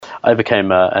I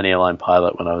became an airline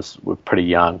pilot when I was pretty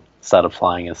young. Started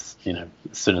flying as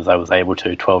soon as I was able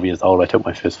to. 12 years old, I took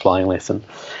my first flying lesson,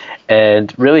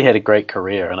 and really had a great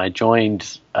career. And I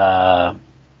joined an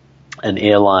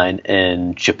airline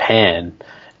in Japan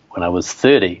when I was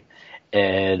 30,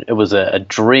 and it was a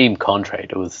dream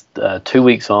contract. It was 2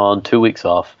 weeks on, 2 weeks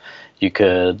off. You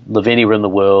could live anywhere in the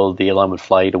world. The airline would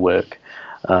fly you to work,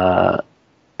 and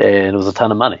it was a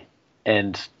ton of money.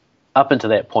 And up until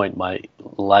that point, my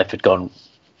life had gone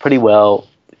pretty well.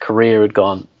 Career had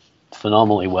gone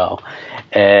phenomenally well,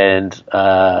 and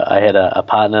I had a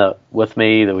partner with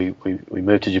me that we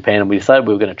moved to Japan, and we decided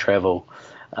we were going to travel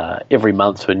every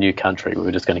month to a new country. We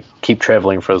were just going to keep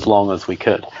traveling for as long as we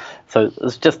could. So it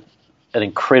was just an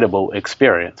incredible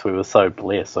experience. We were so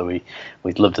blessed. So we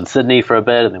lived in Sydney for a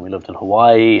bit, and then we lived in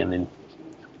Hawaii, and then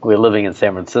we were living in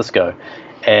San Francisco.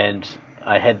 And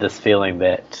I had this feeling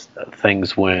that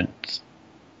things weren't,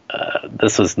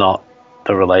 this was not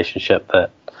the relationship that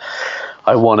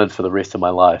I wanted for the rest of my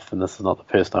life, and this is not the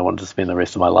person I wanted to spend the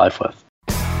rest of my life with.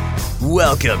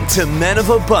 Welcome to Men of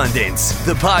Abundance,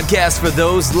 the podcast for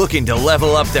those looking to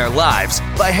level up their lives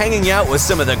by hanging out with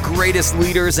some of the greatest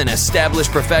leaders and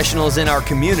established professionals in our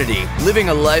community, living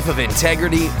a life of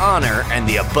integrity, honor, and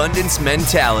the abundance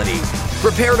mentality.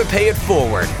 Prepare to pay it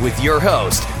forward with your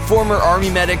host, former Army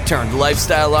medic turned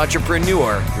lifestyle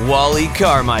entrepreneur, Wally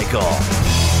Carmichael.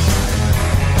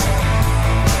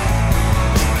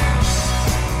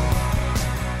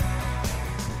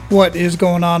 What is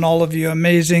going on, all of you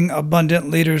amazing, abundant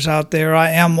leaders out there?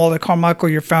 I am Wally Carmichael,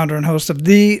 your founder and host of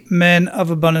the Men of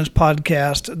Abundance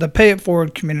podcast, the Pay It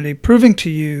Forward community, proving to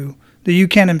you that you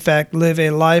can, in fact, live a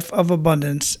life of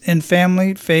abundance in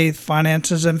family, faith,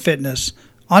 finances, and fitness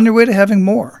on your way to having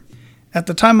more. At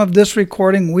the time of this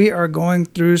recording, we are going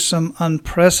through some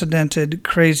unprecedented,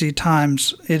 crazy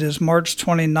times. It is March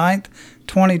 29th,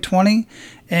 2020,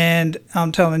 and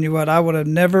I'm telling you what, I would have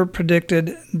never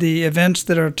predicted the events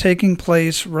that are taking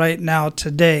place right now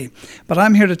today. But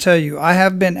I'm here to tell you, I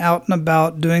have been out and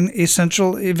about doing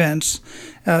essential events,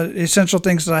 essential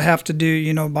things that I have to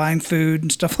do, buying food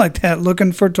and stuff like that,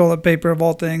 looking for toilet paper of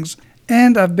all things.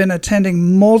 And I've been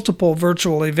attending multiple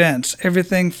virtual events,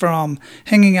 everything from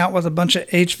hanging out with a bunch of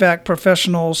HVAC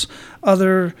professionals,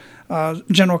 other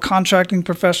general contracting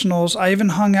professionals. I even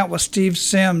hung out with Steve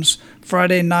Sims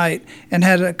Friday night and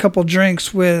had a couple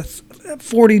drinks with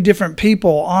 40 different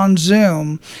people on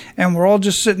Zoom, and we're all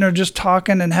just sitting there just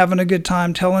talking and having a good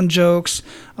time, telling jokes,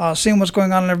 seeing what's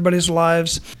going on in everybody's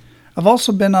lives. I've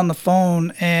also been on the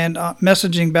phone and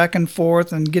messaging back and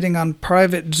forth and getting on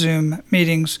private Zoom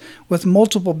meetings with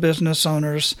multiple business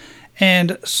owners,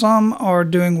 and some are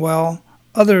doing well,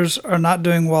 others are not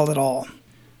doing well at all.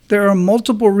 There are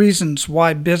multiple reasons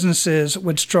why businesses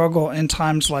would struggle in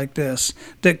times like this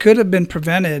that could have been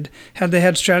prevented had they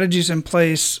had strategies in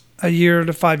place a year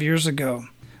to 5 years ago.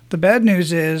 The bad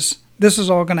news is this is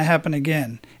all going to happen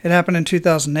again. It happened in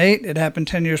 2008, it happened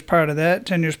 10 years prior to that,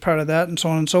 10 years prior to that, and so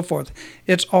on and so forth.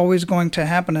 It's always going to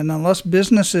happen, and unless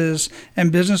businesses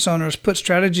and business owners put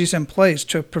strategies in place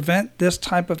to prevent this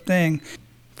type of thing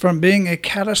from being a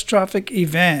catastrophic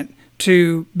event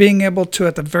to being able to,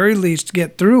 at the very least,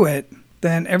 get through it,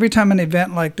 then every time an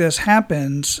event like this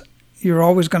happens, you're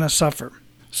always going to suffer.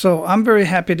 So I'm very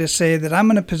happy to say that I'm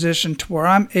in a position to where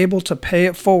I'm able to pay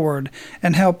it forward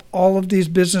and help all of these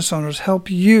business owners,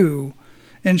 help you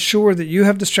ensure that you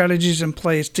have the strategies in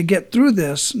place to get through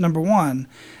this, number one,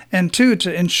 and two,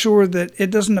 to ensure that it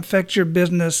doesn't affect your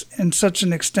business in such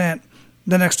an extent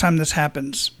the next time this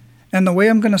happens. And the way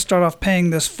I'm going to start off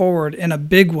paying this forward in a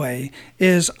big way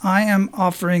is I am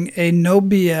offering a no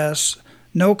BS,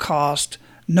 no cost,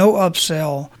 no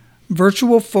upsell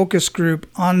virtual focus group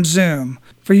on Zoom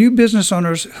for you business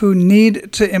owners who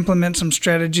need to implement some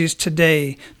strategies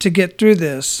today to get through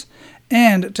this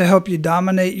and to help you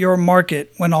dominate your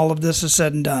market when all of this is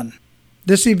said and done.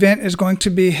 This event is going to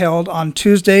be held on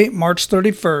Tuesday, March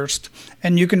 31st,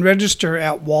 and you can register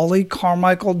at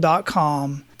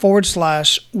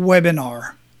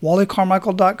wallycarmichael.com/webinar.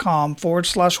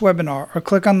 wallycarmichael.com/webinar, or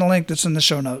click on the link that's in the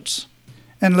show notes.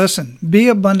 And listen, be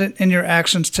abundant in your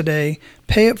actions today.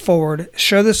 Pay it forward.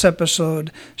 Share this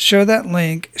episode. Share that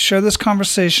link. Share this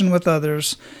conversation with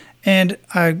others. And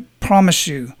I promise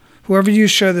you, whoever you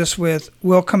share this with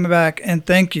will come back and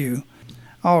thank you.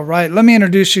 All right, let me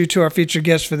introduce you to our featured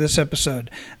guest for this episode.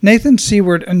 Nathan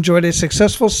Seward enjoyed a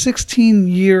successful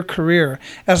 16-year career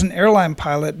as an airline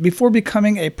pilot before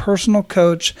becoming a personal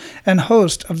coach and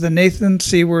host of the Nathan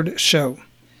Seward Show.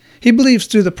 He believes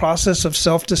through the process of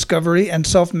self-discovery and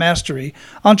self-mastery,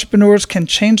 entrepreneurs can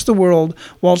change the world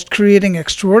whilst creating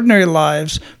extraordinary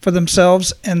lives for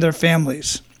themselves and their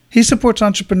families. He supports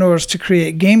entrepreneurs to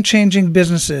create game-changing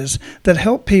businesses that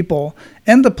help people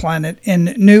and the planet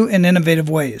in new and innovative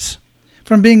ways.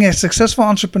 From being a successful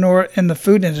entrepreneur in the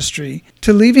food industry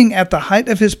to leaving at the height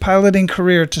of his piloting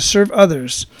career to serve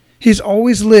others, he's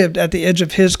always lived at the edge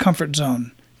of his comfort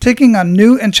zone, taking on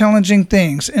new and challenging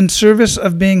things in service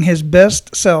of being his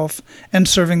best self and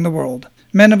serving the world.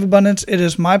 Men of Abundance, it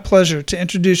is my pleasure to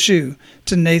introduce you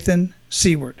to Nathan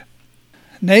Seward.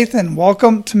 Nathan,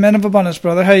 welcome to Men of Abundance,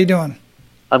 brother. How you doing?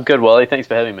 I'm good, Wally. Thanks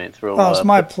for having me. It's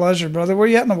my pleasure, brother. Where are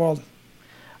you at in the world?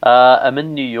 I'm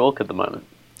in New York at the moment.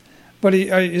 What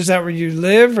is that where you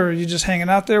live, or are you just hanging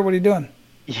out there? What are you doing?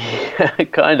 Yeah,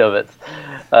 kind of.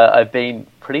 I've been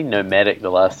pretty nomadic the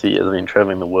last 2 years. I've been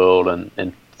traveling the world and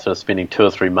sort of spending 2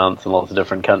 or 3 months in lots of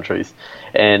different countries.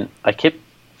 And I kept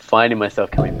finding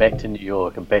myself coming back to New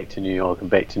York and back to New York and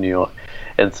back to New York.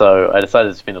 And so I decided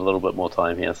to spend a little bit more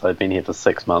time here. So I've been here for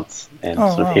 6 months and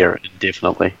here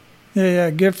indefinitely. Yeah,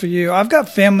 good for you. I've got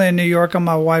family in New York on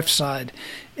my wife's side,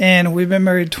 and we've been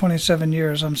married 27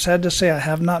 years. I'm sad to say I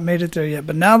have not made it there yet.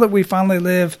 But now that we finally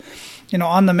live,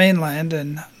 on the mainland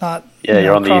and not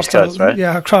you're on the East Coast, right?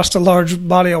 Yeah, across a large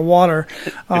body of water.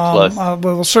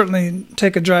 We'll certainly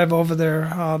take a drive over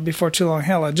there before too long.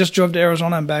 Hell, I just drove to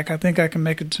Arizona and back. I think I can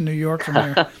make it to New York from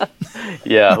here.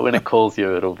 Yeah, when it calls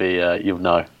you, it'll be you'll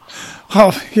know.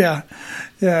 Oh yeah,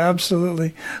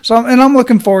 absolutely. So, and I'm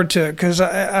looking forward to it because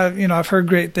I've heard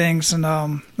great things, and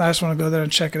I just want to go there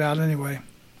and check it out anyway.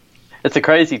 It's a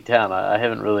crazy town. I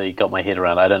haven't really got my head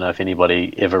around. I don't know if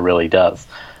anybody ever really does.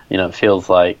 It feels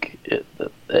like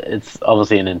it's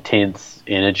obviously an intense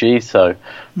energy. So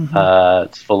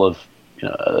it's full of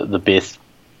the best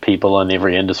people in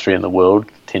every industry in the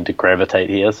world tend to gravitate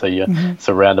here. So you're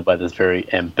surrounded by this very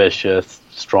ambitious,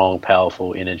 strong,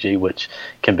 powerful energy, which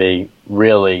can be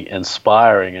really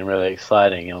inspiring and really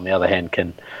exciting. And on the other hand,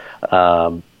 can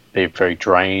be very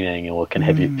draining, or can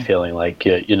have you feeling like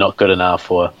you're not good enough,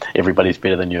 or everybody's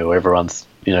better than you, or everyone's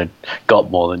got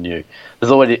more than you.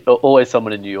 There's always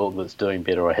someone in New York that's doing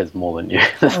better or has more than you.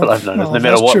 That's what I've noticed, no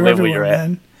matter what level you're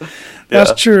at.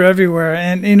 That's true everywhere.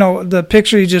 And, the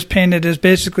picture you just painted is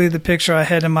basically the picture I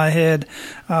had in my head,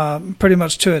 pretty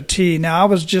much to a T. Now, I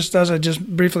was just, as I just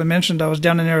briefly mentioned, I was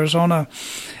down in Arizona,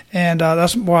 and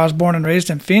that's where I was born and raised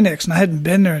in Phoenix, and I hadn't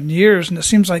been there in years. And it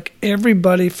seems like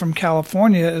everybody from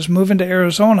California is moving to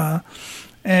Arizona.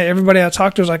 And everybody I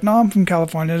talked to was like, no, I'm from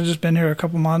California. I've just been here a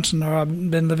couple months, or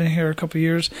I've been living here a couple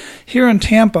years. Here in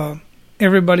Tampa,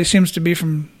 everybody seems to be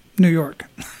from New York.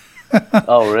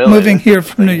 Oh, really? Moving here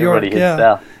from New York,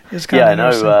 south. It's kind of I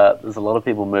know there's a lot of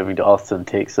people moving to Austin,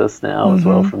 Texas now as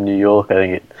well from New York. I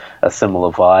think a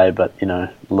similar vibe, but,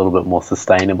 a little bit more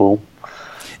sustainable.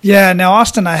 Yeah, now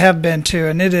Austin I have been to,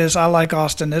 and I like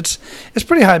Austin. It's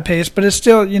pretty high paced, but it's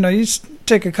still, you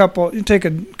drive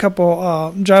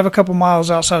a couple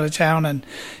miles outside of town, and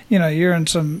you're in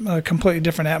some completely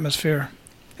different atmosphere.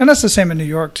 And that's the same in New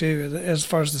York too, as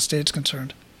far as the state's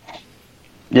concerned.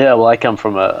 Yeah, well, I come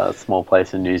from a small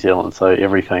place in New Zealand, so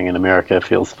everything in America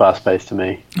feels fast-paced to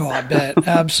me. Oh, I bet.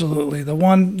 Absolutely. The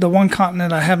one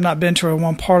continent I have not been to, or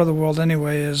one part of the world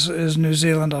anyway, is New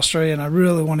Zealand, Australia, and I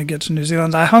really want to get to New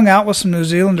Zealand. I hung out with some New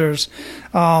Zealanders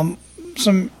when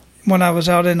I was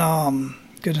out in,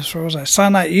 where was I?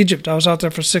 Sinai, Egypt. I was out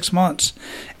there for 6 months,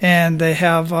 and they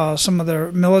have some of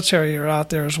their military are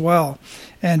out there as well,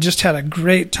 and just had a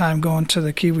great time going to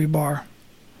the Kiwi bar.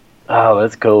 Oh,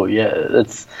 that's cool. Yeah,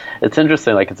 it's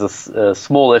interesting. Like, it's a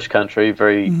smallish country,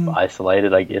 very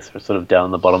isolated, I guess. We're sort of down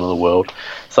in the bottom of the world.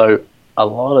 So a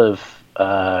lot of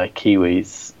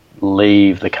Kiwis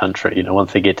leave the country.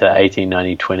 Once they get to 18,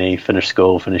 19, 20, finish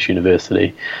school, finish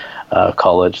university,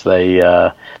 college, they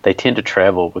tend to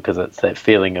travel because it's that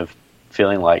feeling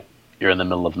like you're in the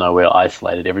middle of nowhere,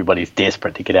 isolated. Everybody's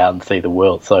desperate to get out and see the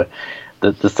world. So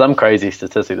there's some crazy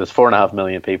statistic. There's 4.5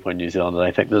 million people in New Zealand, and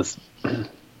I think there's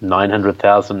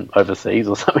 900,000 overseas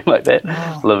or something like that,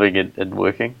 living and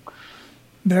working.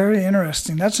 Very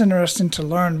interesting. That's interesting to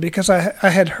learn, because I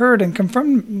had heard, and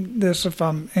confirm this if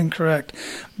I'm incorrect,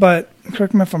 but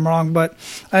correct me if I'm wrong, but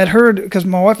I had heard, because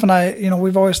my wife and I,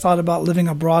 we've always thought about living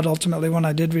abroad ultimately when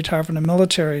I did retire from the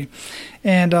military,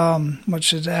 and which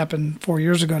has happened 4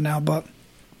 years ago now, but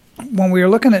when we were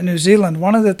looking at New Zealand,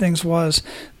 one of the things was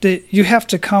that you have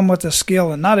to come with a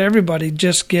skill, and not everybody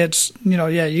just gets,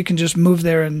 you can just move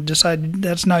there and decide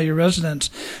that's now your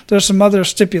residence. There's some other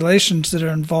stipulations that are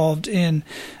involved in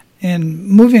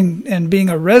moving and being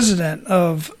a resident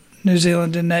of New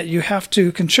Zealand, in that you have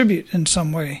to contribute in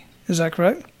some way. Is that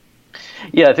correct?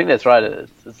 Yeah, I think that's right.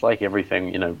 It's like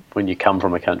everything, when you come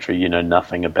from a country, you know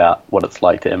nothing about what it's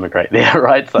like to immigrate there,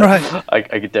 right? So Right. I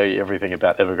could tell you everything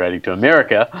about immigrating to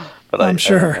America, but I'm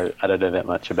sure. I don't know that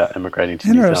much about immigrating to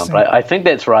New Zealand. Interesting. But I think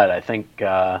that's right. I think,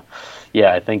 I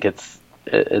think it's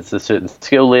a certain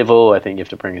skill level. I think you have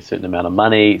to bring a certain amount of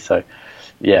money. So,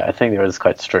 yeah, I think there is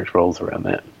quite strict rules around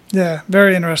that. Yeah,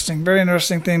 very interesting. Very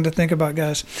interesting thing to think about,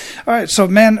 guys. All right, so,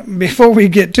 man, before we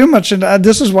get too much into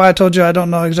this is why I told you I don't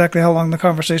know exactly how long the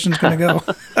conversation is going to go.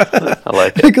 I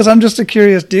like it. Because I'm just a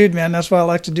curious dude, man. That's why I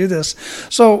like to do this.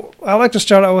 So I like to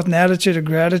start out with an attitude of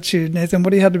gratitude. Nathan, what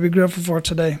do you have to be grateful for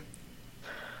today?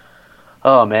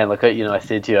 Oh man, look, I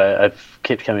said to you, I've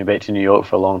kept coming back to New York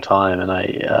for a long time,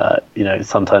 and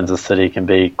sometimes the city can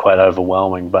be quite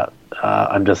overwhelming, but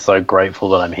I'm just so grateful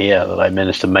that I'm here, that I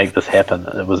managed to make this happen.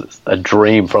 It was a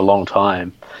dream for a long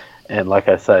time, and like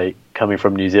I say, coming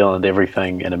from New Zealand,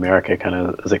 everything in America kind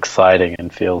of is exciting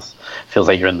and feels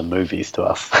like you're in the movies to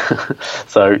us.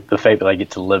 So the fact that I get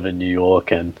to live in New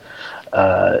York and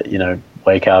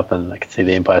wake up and I can see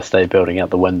the Empire State Building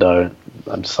out the window,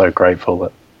 I'm so grateful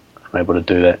that I'm able to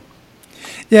do that.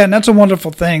 Yeah, and that's a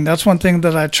wonderful thing. That's one thing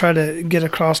that I try to get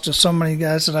across to so many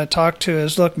guys that I talk to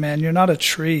is, look, man, you're not a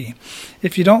tree.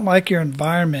 If you don't like your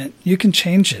environment, you can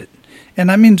change it. And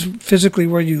that means physically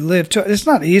where you live, too. It's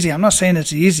not easy. I'm not saying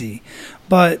it's easy,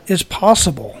 but it's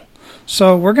possible.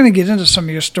 So we're going to get into some of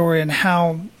your story and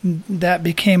how that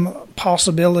became a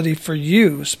possibility for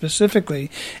you specifically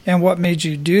and what made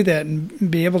you do that and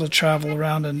be able to travel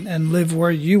around and live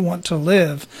where you want to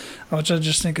live, which I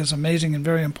just think is amazing and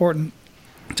very important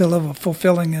to live a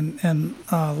fulfilling and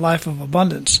life of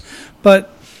abundance.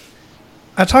 But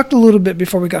I talked a little bit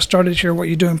before we got started here what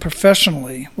you're doing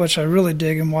professionally, which I really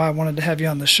dig and why I wanted to have you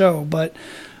on the show. But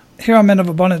here on Men of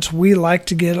Abundance, we like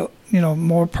to get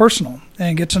more personal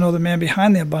and get to know the man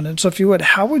behind the abundance. So if you would,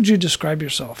 how would you describe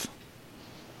yourself?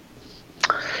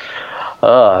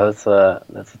 Oh, that's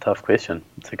a tough question.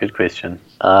 It's a good question.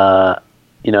 I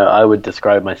would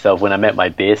describe myself when I'm at my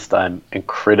best. I'm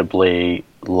incredibly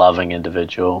loving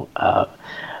individual,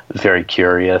 very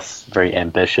curious, very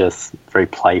ambitious, very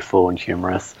playful and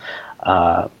humorous.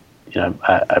 I'm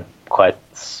quite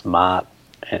smart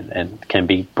and can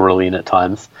be brilliant at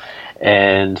times.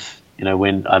 And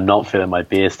when I'm not feeling my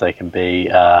best, I can be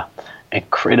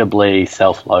incredibly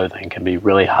self-loathing, can be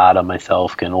really hard on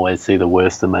myself, can always see the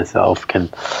worst in myself, can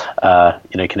have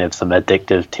some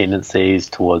addictive tendencies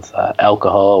towards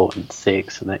alcohol and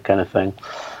sex and that kind of thing.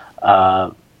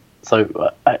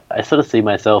 So I sort of see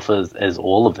myself as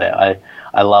all of that.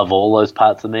 I love all those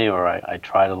parts of me, or I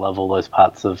try to love all those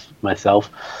parts of myself.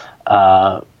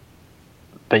 But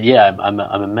yeah, I'm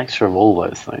a mixture of all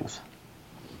those things.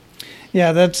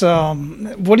 Yeah, that's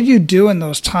what do you do in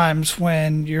those times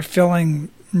when you're feeling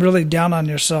really down on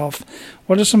yourself?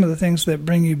 What are some of the things that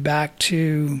bring you back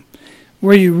to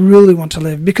where you really want to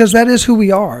live? Because that is who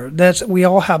we are. We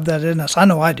all have that in us. I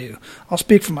know I do. I'll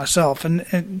speak for myself,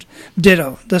 and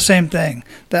ditto, the same thing.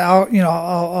 That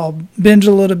I'll binge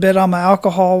a little bit on my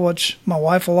alcohol, which my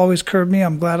wife will always curb me.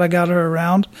 I'm glad I got her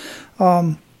around.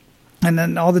 And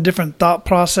then all the different thought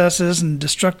processes and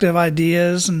destructive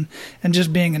ideas and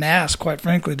just being an ass, quite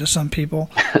frankly, to some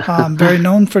people. I'm very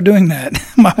known for doing that.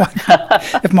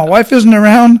 If my wife isn't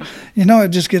around, it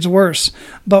just gets worse.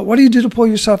 But what do you do to pull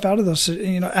yourself out of those,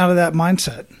 out of that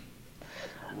mindset?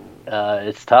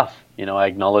 It's tough. I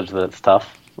acknowledge that it's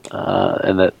tough,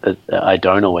 and that I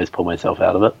don't always pull myself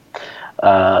out of it.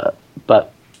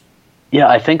 But yeah,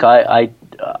 I think I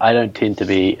don't tend to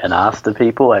be an ass to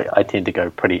people. I tend to go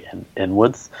pretty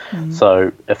inwards. Mm-hmm.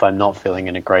 So if I'm not feeling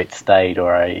in a great state,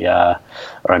 or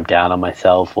I'm down on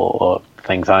myself, or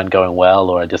things aren't going well,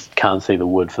 or I just can't see the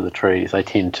wood for the trees, I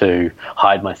tend to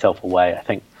hide myself away. I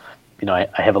think, I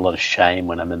have a lot of shame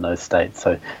when I'm in those states.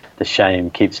 So the shame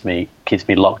keeps me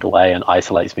locked away and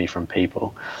isolates me from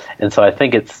people. And so I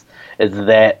think it's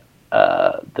that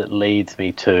that leads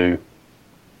me to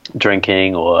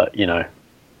drinking, or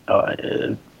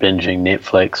binging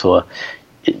Netflix, or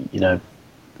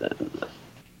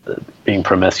being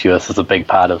promiscuous is a big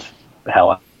part of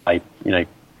how I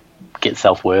get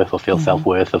self-worth or feel mm-hmm.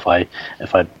 self-worth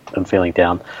if I'm feeling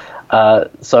down.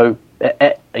 So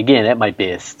again, at my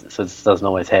best, so this doesn't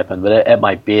always happen, but at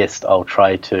my best, I'll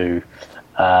try to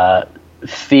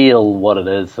feel what it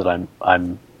is that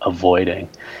I'm avoiding.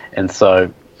 And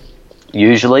so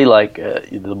usually,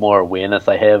 the more awareness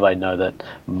I have, I know that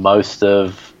most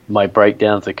of my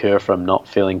breakdowns occur from not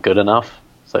feeling good enough.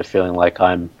 So feeling like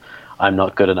I'm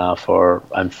not good enough, or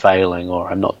I'm failing, or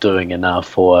I'm not doing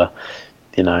enough, or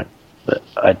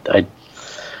I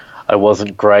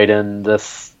wasn't great in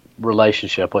this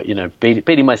relationship, or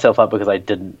beating myself up because I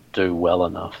didn't do well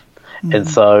enough. And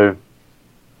so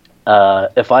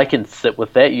if I can sit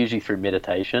with that, usually through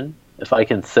meditation, if I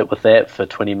can sit with that for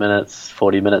 20 minutes,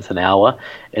 40 minutes, an hour,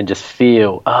 and just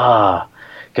feel, God,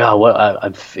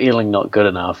 I'm feeling not good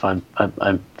enough. I'm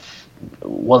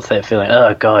what's that feeling?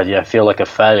 Oh God, yeah, I feel like a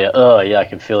failure. Oh yeah, I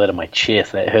can feel that in my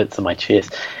chest. That hurts in my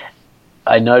chest.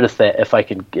 I notice that if I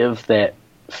can give that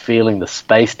feeling the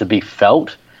space to be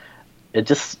felt, it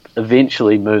just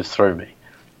eventually moves through me.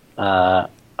 I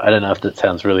don't know if that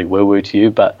sounds really woo-woo to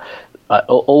you, but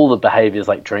all the behaviors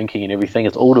like drinking and everything,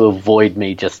 it's all to avoid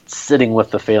me just sitting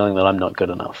with the feeling that I'm not good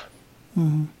enough.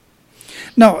 Mm-hmm.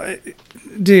 No,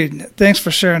 dude, thanks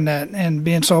for sharing that and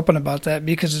being so open about that,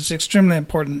 because it's extremely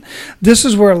important. This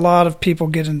is where a lot of people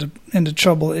get into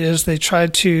trouble, is they try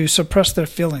to suppress their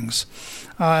feelings.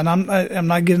 And I'm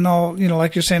not getting all,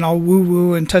 like you're saying, all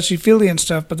woo-woo and touchy-feely and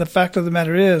stuff, but the fact of the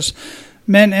matter is,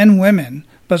 men and women,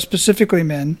 but specifically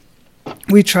men,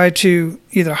 we try to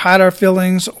either hide our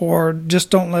feelings or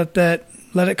just don't let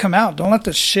it come out. Don't let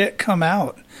the shit come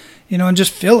out, and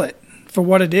just feel it for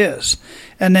what it is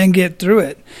and then get through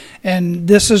it. And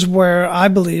this is where I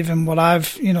believe, and what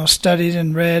I've, studied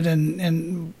and read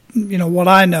and what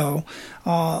I know,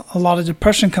 a lot of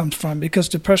depression comes from, because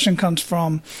depression comes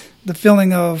from the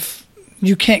feeling of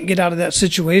you can't get out of that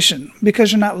situation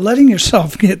because you're not letting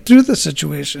yourself get through the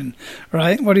situation,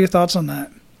 right? What are your thoughts on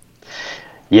that?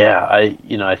 Yeah,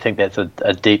 I think that's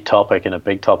a deep topic and a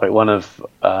big topic. One of,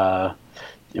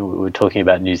 we were talking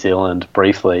about New Zealand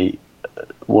briefly.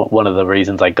 One of the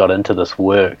reasons I got into this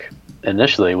work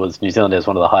initially was New Zealand has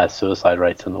one of the highest suicide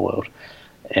rates in the world,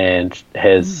 and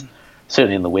has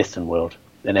certainly in the Western world,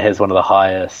 and it has one of the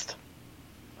highest,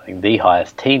 I think the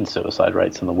highest teen suicide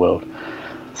rates in the world.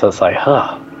 So it's like,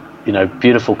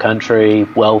 beautiful country,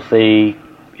 wealthy,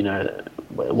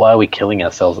 why are we killing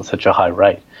ourselves at such a high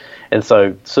rate? And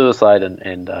so suicide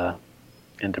and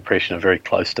depression are very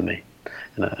close to me,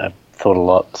 and I've thought a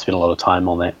lot, spent a lot of time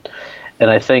on that. And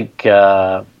I think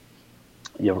you're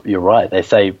right. They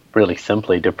say really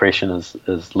simply, depression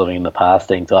is living in the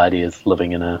past, anxiety is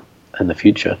living in the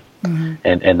future,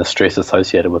 and the stress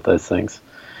associated with those things.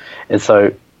 And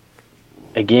so,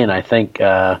 again, I think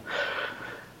the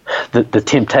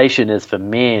temptation is for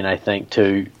men, I think,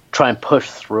 to try and push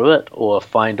through it or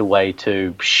find a way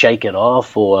to shake it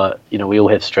off, or we all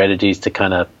have strategies to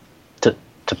kind of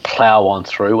to plow on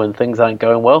through when things aren't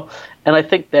going well. And I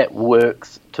think that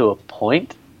works to a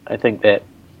point. I think that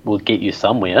will get you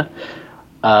somewhere.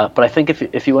 But I think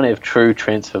if you want to have true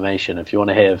transformation, if you want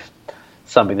to have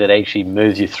something that actually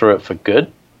moves you through it for good,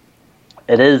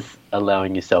 it is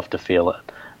allowing yourself to feel it.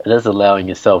 It is allowing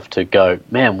yourself to go,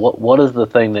 man, what is the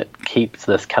thing that keeps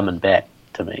this coming back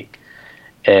to me?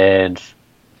 And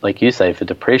like you say, for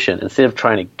depression, instead of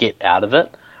trying to get out of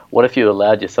it, what if you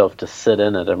allowed yourself to sit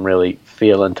in it and really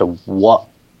feel into what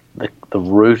the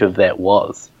root of that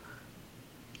was?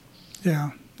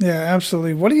 Yeah,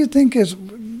 absolutely. What do you think is,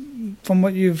 from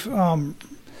what you've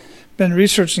been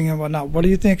researching and whatnot, what do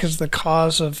you think is the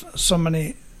cause of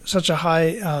such a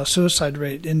high suicide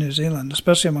rate in New Zealand,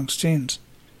 especially amongst teens?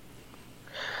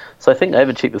 So I think I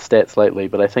haven't checked the stats lately,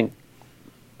 but I think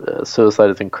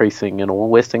suicide is increasing in all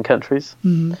Western countries.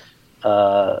 Mm-hmm.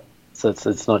 So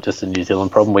it's not just a New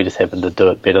Zealand problem. We just happen to do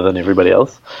it better than everybody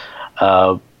else.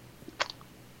 From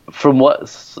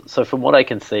what I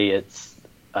can see, it's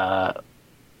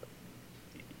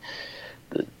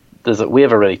we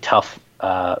have a really tough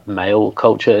male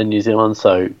culture in New Zealand.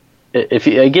 So I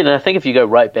think if you go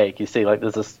right back, you see like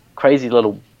there's this crazy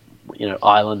little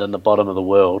island in the bottom of the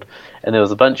world, and there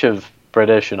was a bunch of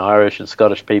British and Irish and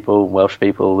Scottish people, Welsh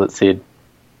people that said,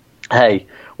 hey,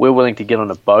 we're willing to get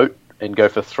on a boat and go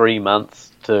for 3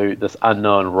 months to this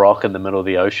unknown rock in the middle of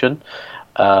the ocean,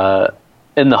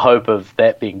 in the hope of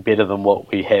that being better than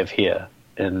what we have here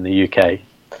in the UK.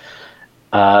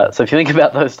 So if you think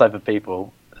about those type of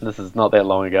people, and this is not that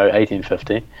long ago,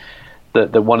 1850,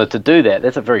 that wanted to do that,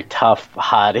 that's a very tough,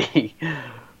 hardy,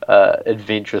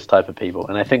 adventurous type of people.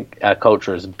 And I think our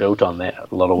culture is built on that in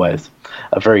a lot of ways.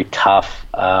 A very tough,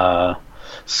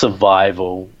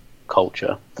 survival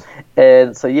culture.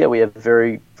 And so, yeah, we have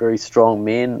very, very strong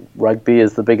men. Rugby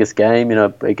is the biggest game,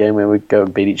 a game where we go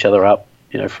and beat each other up,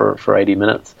 for 80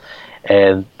 minutes.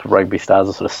 And the rugby stars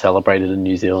are sort of celebrated in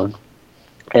New Zealand.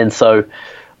 And so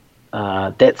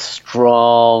that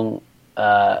strong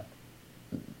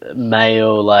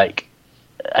male, like,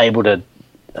 able to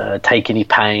take any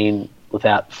pain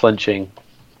without flinching,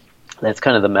 that's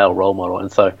kind of the male role model.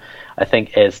 And so I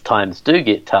think as times do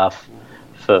get tough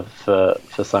for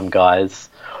some guys,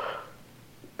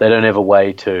 they don't have a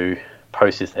way to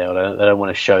process that, or they don't want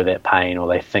to show that pain, or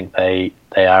they think they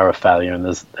are a failure, and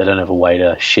they don't have a way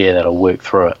to share that or work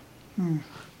through it.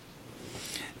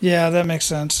 Yeah, that makes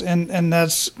sense, and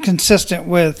that's consistent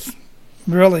with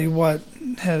really what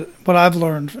I've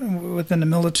learned within the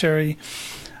military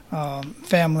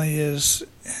family is,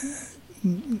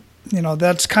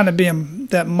 that's kind of being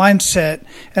that mindset,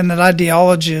 and that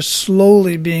ideology is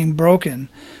slowly being broken,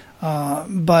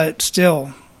 but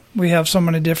still we have so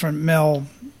many different male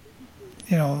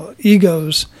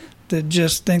egos that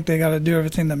just think they got to do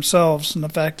everything themselves, and the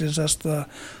fact is that's the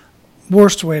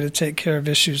worst way to take care of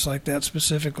issues like that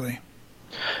specifically.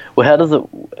 Well, how does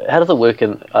it work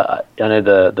in? I know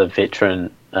the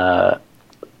veteran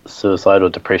suicide or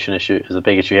depression issue is a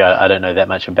big issue. I don't know that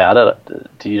much about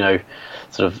it. Do you know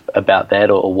sort of about that,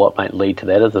 or what might lead to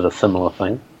that? Is it a similar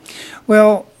thing?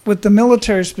 Well, with the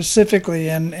military specifically,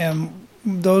 and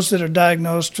those that are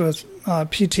diagnosed with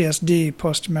PTSD,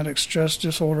 post-traumatic stress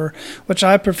disorder, which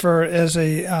I prefer as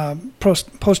a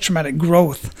post-traumatic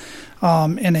growth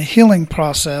in a healing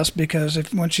process, because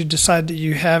once you decide that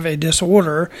you have a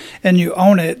disorder and you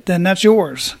own it, then that's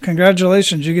yours.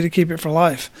 Congratulations, you get to keep it for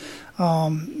life.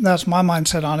 That's my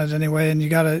mindset on it anyway, and you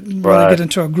got to really get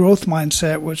into a growth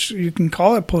mindset, which you can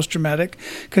call it post-traumatic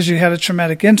because you had a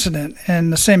traumatic incident,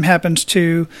 and the same happens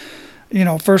to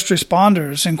first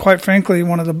responders, and quite frankly,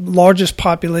 one of the largest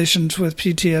populations with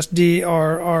PTSD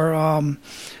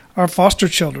are foster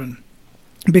children,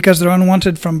 because they're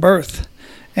unwanted from birth,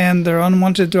 and they're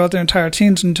unwanted throughout their entire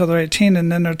teens until they're 18,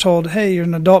 and then they're told, "Hey, you're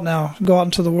an adult now. Go out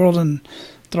into the world and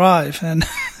thrive," and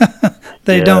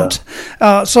they don't.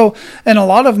 And a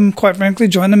lot of them, quite frankly,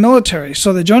 join the military.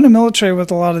 So they join the military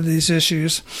with a lot of these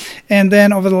issues, and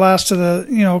then over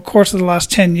the course of the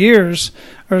last 10 years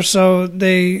or so,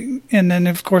 and then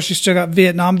of course you still got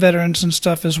Vietnam veterans and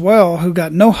stuff as well who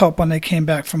got no help when they came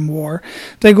back from war.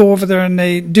 They go over there and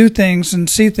they do things and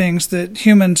see things that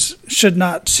humans should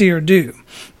not see or do,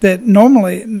 that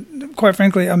normally, quite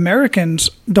frankly, Americans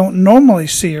don't normally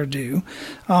see or do.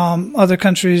 Other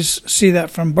countries see that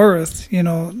from birth,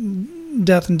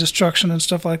 death and destruction and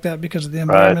stuff like that because of the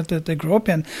environment that they grew up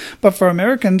in. But for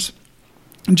Americans,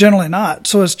 generally not.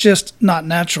 So it's just not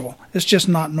natural. It's just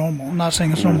not normal. I'm not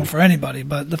saying it's normal for anybody,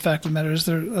 but the fact of the matter is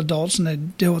they're adults and they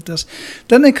deal with this.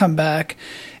 Then they come back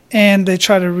and they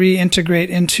try to reintegrate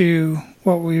into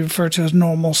what we refer to as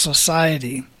normal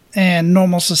society. And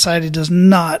normal society does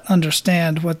not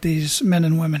understand what these men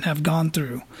and women have gone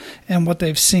through and what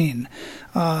they've seen.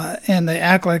 And they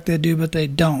act like they do, but they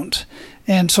don't.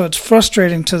 And so it's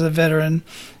frustrating to the veteran.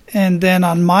 And then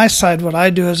on my side, what I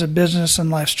do as a business and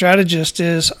life strategist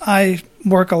is I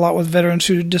work a lot with veterans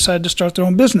who decide to start their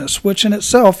own business, which in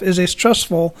itself is a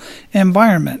stressful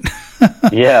environment.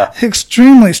 Yeah.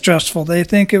 Extremely stressful. They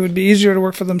think it would be easier to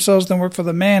work for themselves than work for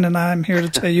the man, and I'm here to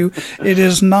tell you it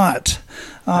is not.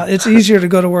 It's easier to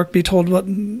go to work, be told what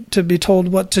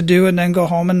to do, and then go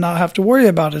home and not have to worry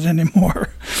about it anymore,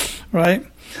 right?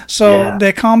 So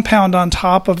they compound on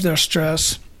top of their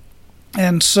stress.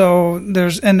 And so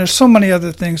there's so many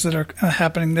other things that are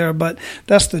happening there, but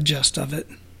that's the gist of it.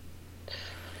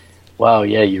 Wow,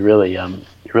 yeah, you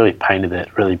really painted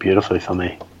that really beautifully for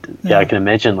me. Yeah, I can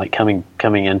imagine like coming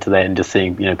into that and just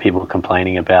seeing people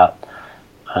complaining about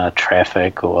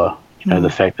traffic or the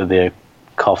fact that their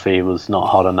coffee was not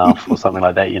hot enough or something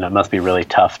like that. It must be really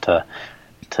tough to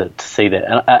see that.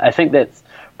 And I think that's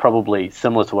probably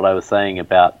similar to what I was saying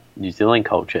about New Zealand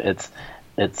culture.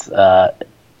 It's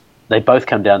they both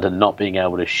come down to not being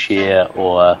able to share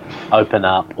or open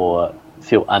up or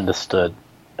feel understood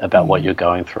about what you're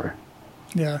going through.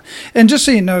 Yeah. And just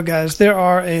so you know, guys, there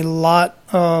are a lot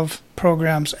of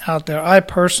programs out there. I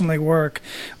personally work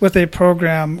with a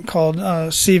program called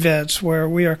CVETS, where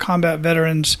we are combat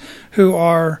veterans who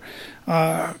are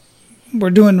we're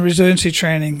doing resiliency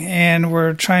training, and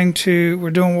we're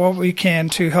doing what we can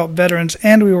to help veterans,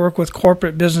 and we work with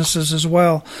corporate businesses as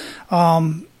well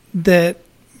that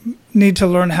need to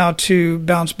learn how to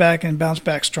bounce back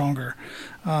stronger,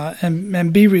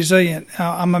 and be resilient.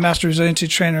 I'm a master resiliency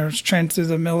trainer, trained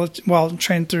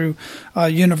through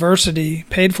university,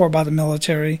 paid for by the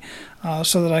military,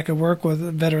 so that I could work with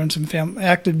veterans and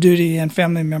active duty and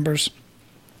family members,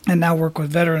 and now work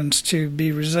with veterans to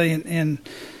be resilient and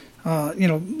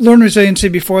learn resiliency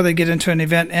before they get into an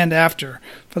event and after,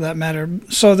 for that matter.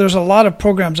 So there's a lot of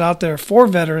programs out there for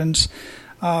veterans,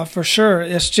 for sure.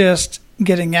 It's just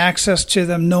getting access to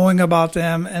them, knowing about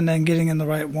them, and then getting in the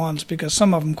right ones, because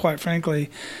some of them, quite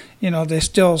frankly, they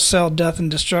still sell death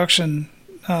and destruction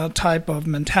type of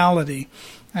mentality,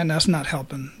 and that's not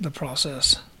helping the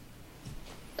process.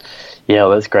 Yeah,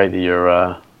 well, that's great that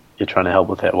you're you're trying to help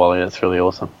with that, Wally. It's really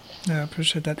awesome. Yeah, I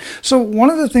appreciate that. So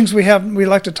one of the things we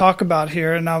like to talk about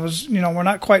here, and we're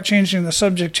not quite changing the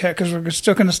subject yet because we're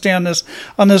still going to stay on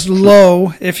this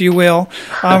low, if you will.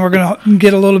 We're going to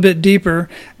get a little bit deeper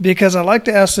because I like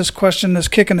to ask this question, this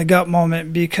kick in the gut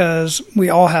moment, because we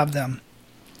all have them.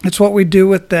 It's what we do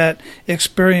with that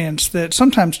experience that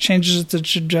sometimes changes the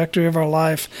trajectory of our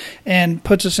life and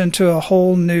puts us into a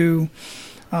whole new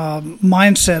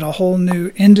mindset, a whole new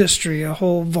industry, a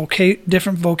whole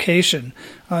different vocation,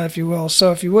 if you will.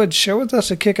 So if you would, share with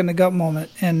us a kick in the gut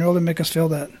moment and really make us feel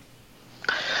that.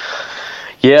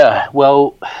 Yeah,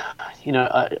 well,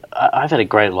 I've had a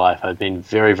great life. I've been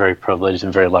very, very privileged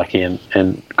and very lucky,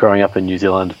 and growing up in New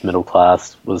Zealand, middle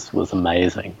class, was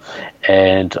amazing.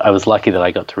 And I was lucky that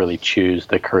I got to really choose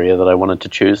the career that I wanted to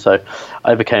choose. So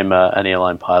I became an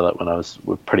airline pilot when I was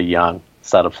pretty young.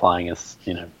 Started flying as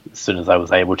soon as I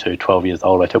was able to. 12 years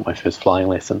old, I took my first flying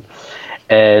lesson,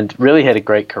 and really had a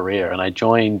great career. And I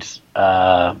joined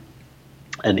an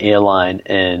airline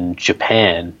in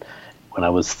Japan when I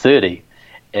was 30,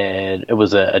 and it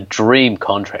was a dream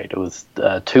contract. It was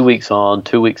 2 weeks on,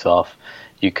 2 weeks off.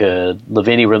 You could live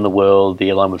anywhere in the world. The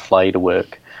airline would fly you to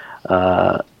work,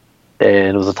 and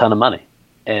it was a ton of money.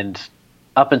 And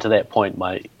up until that point,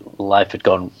 my life had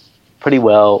gone pretty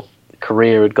well.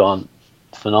 Career had gone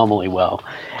phenomenally well,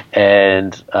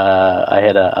 and I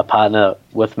had a partner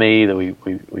with me that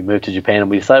we moved to Japan,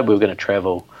 and we decided we were going to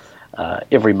travel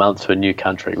every month to a new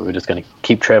country. We were just going to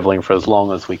keep traveling for as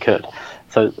long as we could.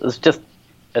 So it was just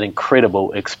an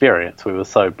incredible experience. We were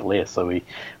so blessed. So we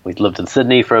lived in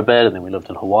Sydney for a bit, and then we lived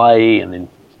in Hawaii, and then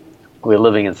we were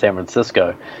living in San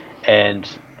Francisco, and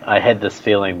I had this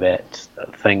feeling that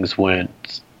things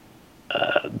weren't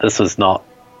this was not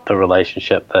the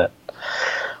relationship that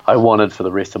I wanted for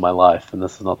the rest of my life, and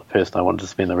this is not the person I wanted to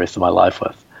spend the rest of my life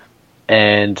with.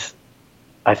 And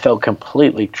I felt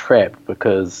completely trapped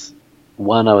because,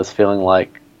 one, I was feeling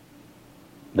like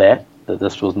that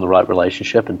this wasn't the right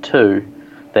relationship, and two,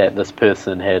 that this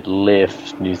person had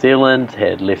left New Zealand,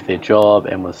 had left their job,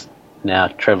 and was now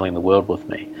traveling the world with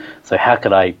me. So how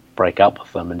could I break up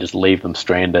with them and just leave them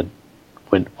stranded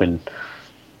when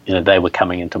they were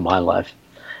coming into my life?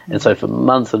 And so for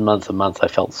months and months and months, I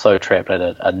felt so trapped. I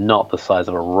had a knot the size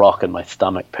of a rock in my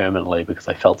stomach permanently because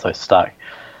I felt so stuck.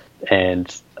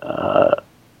 And,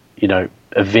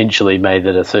 eventually made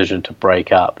the decision to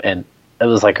break up. And it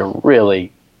was like a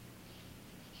really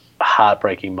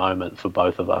heartbreaking moment for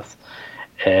both of us.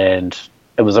 And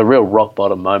it was a real rock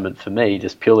bottom moment for me,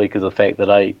 just purely because of the fact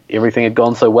that everything had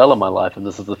gone so well in my life. And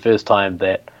this is the first time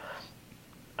that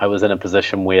I was in a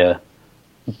position where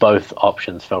both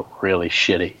options felt really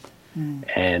shitty.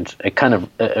 And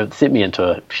it sent me into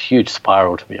a huge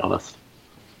spiral, to be honest.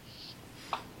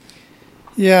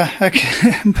 Yeah,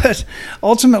 but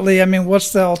ultimately,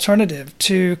 what's the alternative?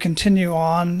 To continue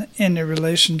on in a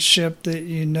relationship that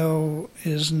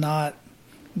is not,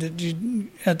 that you,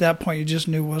 at that point, you just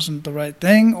knew wasn't the right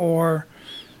thing, or,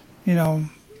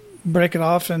 break it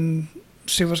off and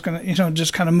see what's going to,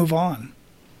 just kind of move on?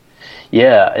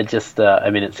 Yeah, it just,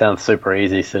 it sounds super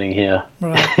easy sitting here,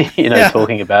 right.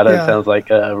 Talking about it. Yeah. It sounds like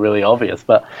really obvious,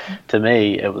 but to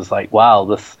me, it was like, wow,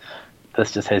 this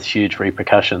just has huge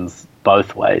repercussions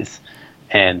both ways.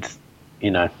 And,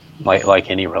 like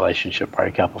any relationship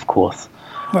breakup, of course.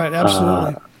 Right,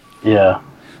 absolutely. Yeah.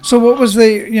 So what was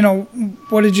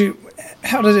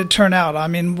how did it turn out?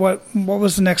 What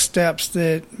was the next steps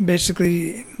that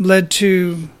basically led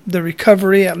to the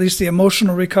recovery, at least the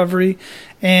emotional recovery,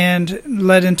 and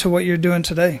led into what you're doing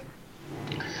today?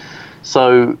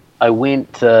 So I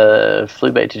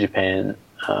flew back to Japan,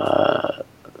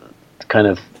 kind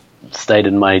of stayed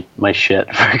in my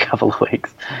shit for a couple of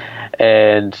weeks,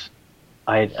 and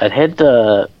I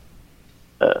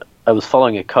was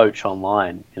following a coach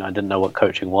online. I didn't know what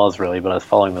coaching was really, but I was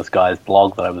following this guy's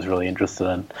blog that I was really interested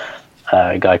in,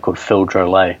 a guy called Phil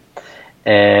Drolet.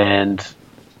 And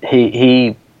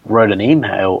he wrote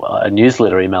a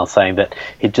newsletter email saying that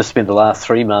he'd just spent the last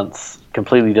 3 months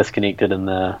completely disconnected in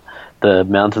the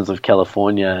mountains of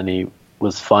California, and he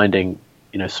was finding,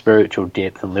 spiritual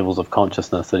depth and levels of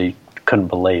consciousness that he couldn't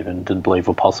believe and didn't believe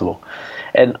were possible.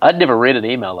 And I'd never read an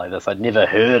email like this. I'd never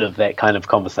heard of that kind of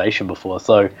conversation before.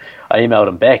 So I emailed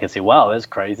him back and said, wow, that's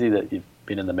crazy that you've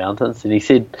been in the mountains. And he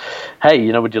said,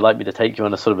 hey, would you like me to take you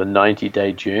on a sort of a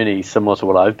 90-day journey similar to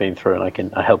what I've been through,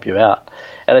 and I help you out?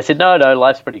 And I said, no,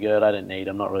 life's pretty good.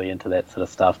 I'm not really into that sort of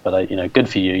stuff, but good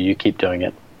for you. You keep doing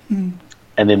it. And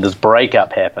then this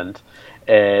breakup happened.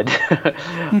 And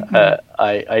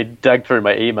I dug through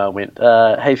my email and went,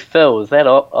 hey, Phil, is that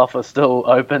offer still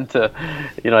open to,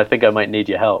 I think I might need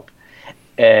your help.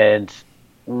 And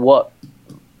what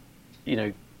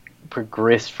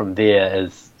progressed from there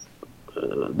is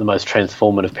the most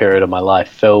transformative period of my life.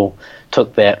 Phil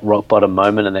took that rock bottom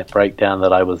moment and that breakdown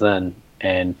that I was in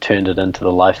and turned it into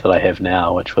the life that I have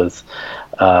now, which was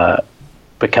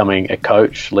becoming a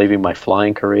coach, leaving my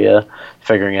flying career,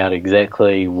 figuring out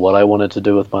exactly what I wanted to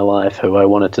do with my life, who I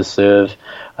wanted to serve,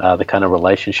 the kind of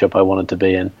relationship I wanted to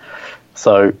be in.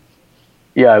 So,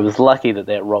 yeah, I was lucky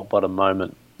that rock bottom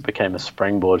moment became a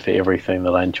springboard for everything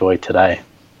that I enjoy today.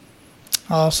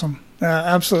 Awesome.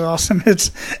 Absolutely awesome.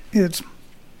 It's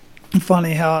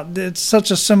funny how it's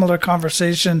such a similar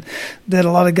conversation that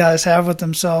a lot of guys have with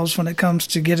themselves when it comes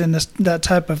to getting that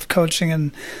type of coaching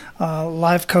and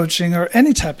life coaching, or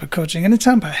any type of coaching, any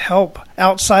type of help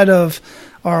outside of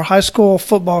our high school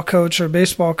football coach or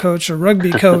baseball coach or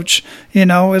rugby coach.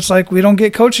 It's like we don't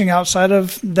get coaching outside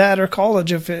of that or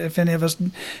college, if any of us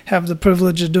have the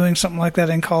privilege of doing something like that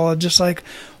in college. It's like,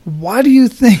 why do you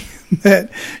think that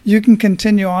you can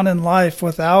continue on in life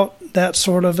without that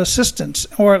sort of assistance?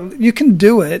 Or you can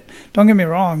do it, don't get me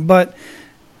wrong, but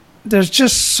there's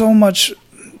just so much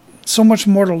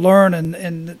more to learn,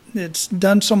 and it's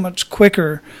done so much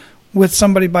quicker with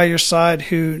somebody by your side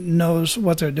who knows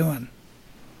what they're doing.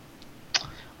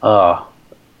 Oh,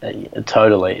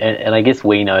 totally. And I guess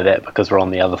we know that because we're on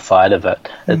the other side of it.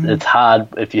 Mm-hmm. It's hard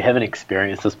if you haven't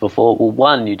experienced this before. Well,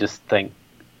 one, you just think,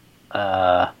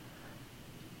 I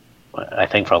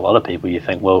think for a lot of people, you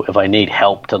think, well, if I need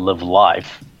help to live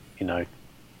life,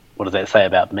 what does that say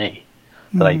about me?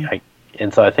 Mm-hmm.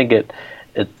 And so I think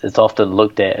it's often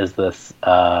looked at as this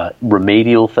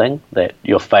remedial thing, that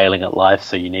you're failing at life,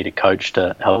 so you need a coach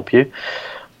to help you.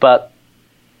 But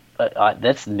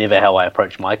that's never how I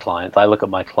approach my clients. I look at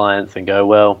my clients and go,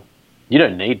 well, you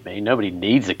don't need me. Nobody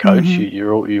needs a coach.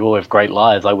 Mm-hmm. You all have great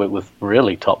lives. I work with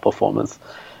really top performers.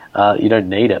 You don't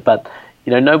need it. But,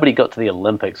 nobody got to the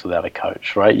Olympics without a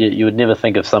coach, right? You would never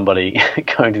think of somebody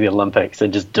going to the Olympics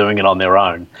and just doing it on their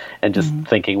own and just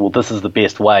thinking, well, this is the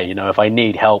best way. If I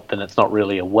need help, then it's not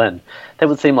really a win. That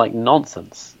would seem like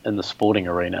nonsense in the sporting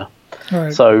arena.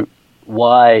 Right. So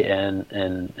why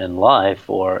in life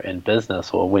or in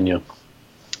business, or when you're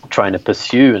trying to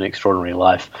pursue an extraordinary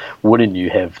life, wouldn't you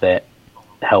have that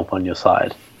help on your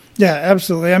side? Yeah,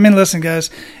 absolutely. I mean, listen, guys,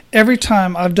 every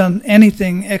time I've done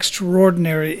anything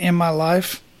extraordinary in my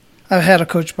life, I've had a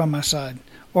coach by my side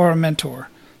or a mentor,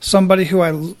 somebody who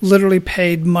I literally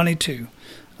paid money to.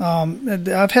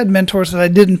 I've had mentors that I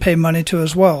didn't pay money to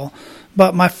as well.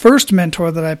 But my first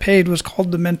mentor that I paid was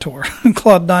called The Mentor,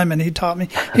 Claude Diamond.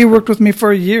 He worked with me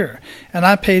for a year, and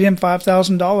I paid him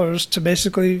 $5,000 to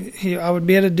basically, I would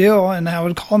be at a deal, and I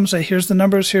would call him and say, here's the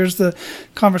numbers, here's the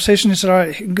conversation. He said, all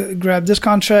right, grab this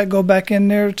contract, go back in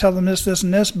there, tell them this, this,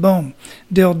 and this, boom,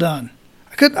 deal done.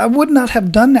 I would not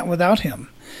have done that without him.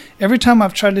 Every time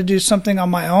I've tried to do something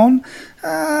on my own,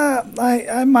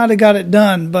 I might have got it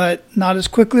done, but not as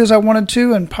quickly as I wanted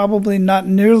to, and probably not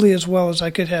nearly as well as I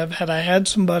could have had I had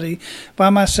somebody by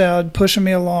my side pushing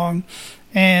me along,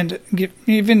 and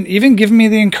even giving me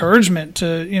the encouragement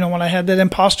to, when I had that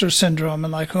imposter syndrome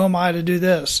and like, who am I to do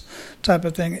this type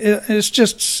of thing. It's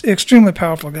just extremely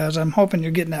powerful, guys. I'm hoping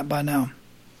you're getting that by now.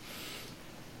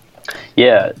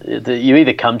 Yeah, you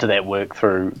either come to that work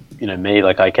through, me,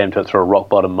 like I came to it through a rock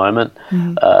bottom moment,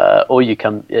 or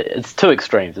it's two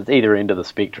extremes. It's either end of the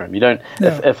spectrum. You don't,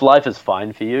 if life is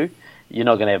fine for you, you're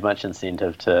not going to have much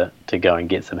incentive to go and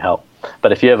get some help.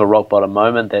 But if you have a rock bottom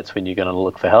moment, that's when you're going to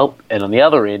look for help. And on the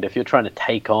other end, if you're trying to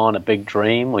take on a big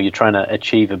dream, or you're trying to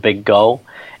achieve a big goal,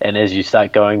 and as you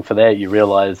start going for that, you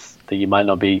realize that you might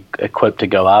not be equipped to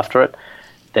go after it,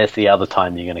 that's the other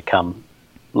time you're going to come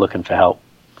looking for help.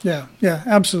 Yeah,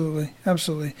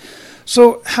 absolutely.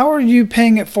 So how are you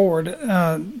paying it forward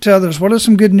to others? What are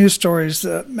some good news stories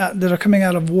that are coming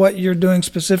out of what you're doing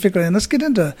specifically? And let's get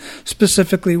into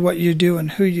specifically what you do and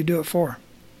who you do it for.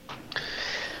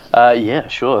 Yeah,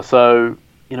 sure. So,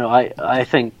 I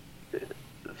think,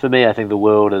 for me, I think the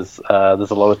world is, there's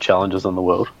a lot of challenges in the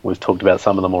world. We've talked about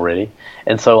some of them already.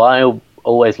 And so I'm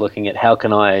always looking at how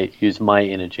can I use my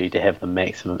energy to have the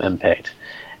maximum impact.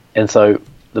 And so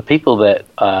the people that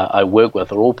I work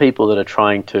with are all people that are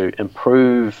trying to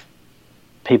improve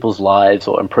people's lives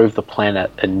or improve the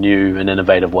planet in new and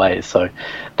innovative ways. So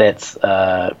that's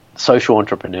social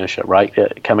entrepreneurship,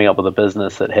 right? Coming up with a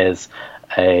business that has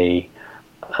a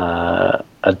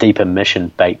deeper mission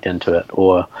baked into it,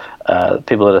 or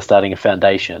people that are starting a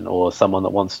foundation, or someone that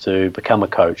wants to become a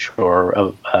coach or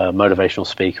a motivational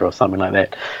speaker or something like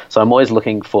that. So I'm always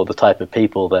looking for the type of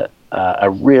people that are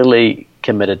really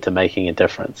committed to making a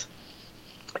difference.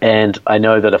 And I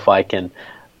know that if I can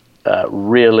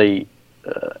really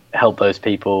help those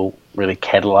people really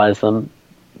catalyze them,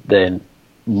 then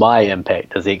my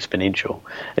impact is exponential.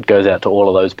 It goes out to all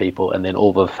of those people and then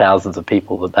all the thousands of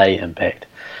people that they impact.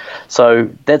 So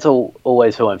that's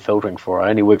always who I'm filtering for. I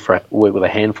only work with a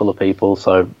handful of people.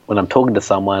 So when I'm talking to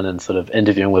someone and sort of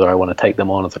interviewing whether I want to take them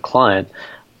on as a client,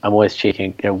 I'm always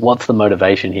checking, what's the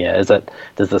motivation here?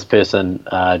 Does this person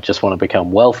just want to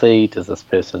become wealthy? Does this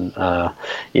person,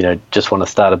 just want to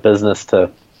start a business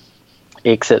to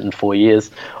exit in 4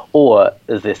 years? Or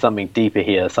is there something deeper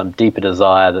here, some deeper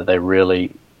desire that they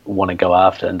really want to go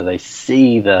after? And do they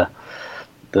see the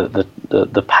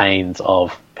pains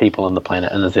of people on the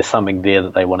planet, and is there something there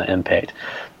that they want to impact?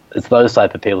 It's those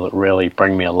type of people that really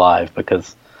bring me alive,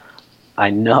 because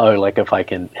I know, like, if I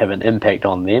can have an impact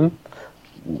on them,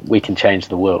 we can change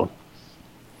the world.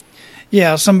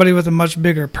 Yeah, somebody with a much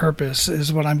bigger purpose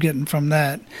is what I'm getting from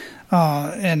that.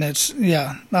 And it's,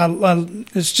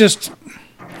 it's just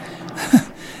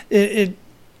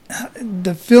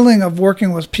the feeling of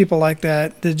working with people like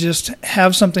that just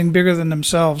have something bigger than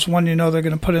themselves. One, they're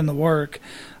going to put in the work.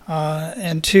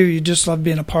 And two, you just love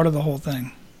being a part of the whole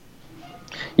thing.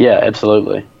 Yeah,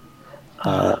 absolutely.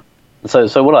 So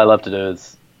what I love to do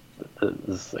is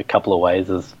a couple of ways.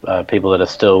 Is people that are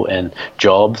still in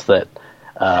jobs that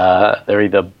they're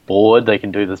either bored, they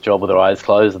can do this job with their eyes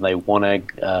closed, and they want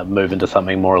to move into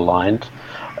something more aligned.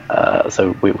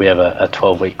 So we have a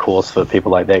 12-week course for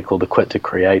people like that called the Quit to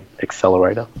Create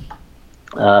Accelerator.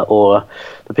 Or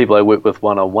the people I work with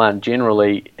one-on-one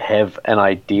generally have an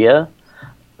idea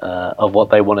of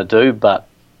what they want to do, but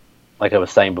like I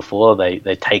was saying before, they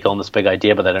take on this big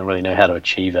idea, but they don't really know how to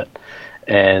achieve it.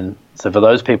 And so for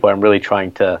those people, I'm really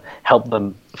trying to help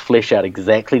them flesh out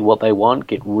exactly what they want,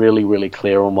 get really, really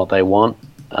clear on what they want,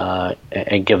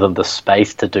 and give them the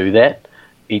space to do that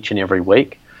each and every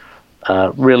week.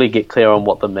 Really get clear on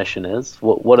what the mission is.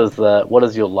 What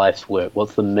is your life's work?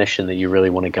 What's the mission that you really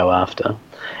want to go after?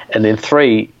 And then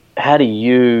 3, how do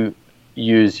you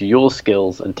use your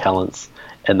skills and talents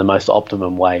in the most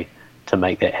optimum way to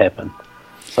make that happen?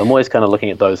 So I'm always kind of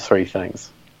looking at those 3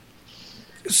 things.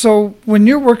 So when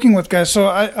you're working with guys, so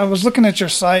I was looking at your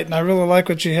site, and I really like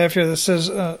what you have here that says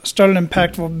start an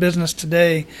impactful business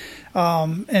today.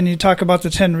 And you talk about the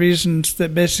 10 reasons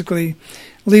that basically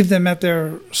leave them at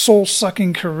their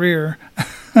soul-sucking career,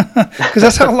 because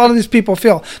that's how a lot of these people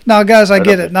feel. Now, guys, I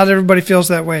get it. Not everybody feels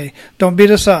that way. Don't beat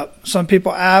us up. Some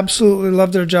people absolutely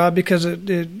love their job because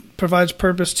it provides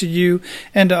purpose to you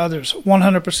and to others.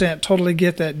 100%. Totally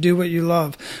get that. Do what you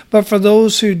love. But for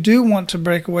those who do want to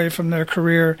break away from their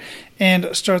career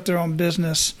and start their own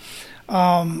business,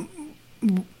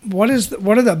 what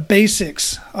are the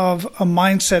basics of a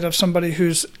mindset of somebody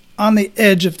who's on the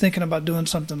edge of thinking about doing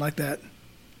something like that?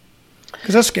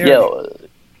 Because that's scary. Yeah.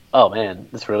 Oh man,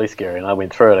 it's really scary. And I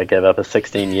went through it. I gave up a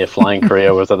 16-year flying career.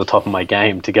 I was at the top of my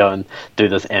game to go and do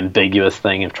this ambiguous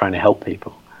thing of trying to help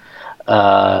people.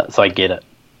 So I get it.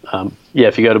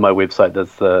 If you go to my website,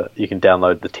 you can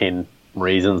download the 10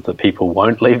 reasons that people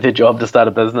won't leave their job to start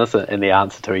a business, and the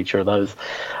answer to each of those.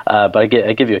 But I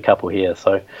give you a couple here.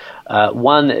 So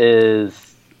one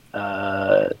is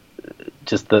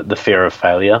just the fear of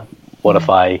failure. What if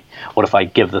I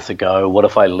give this a go? What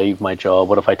if I leave my job?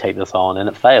 What if I take this on and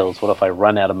it fails? What if I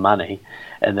run out of money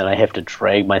and then I have to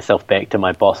drag myself back to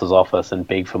my boss's office and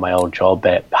beg for my old job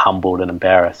back, humbled and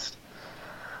embarrassed?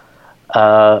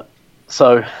 So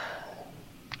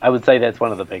I would say that's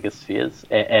one of the biggest fears,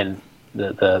 and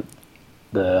the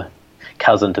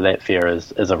cousin to that fear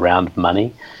is around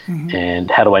money. Mm-hmm. And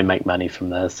how do I make money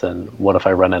from this? And what if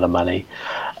I run out of money?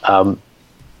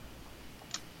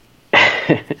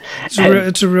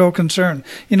 It's a real concern.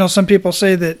 Some people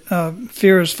say that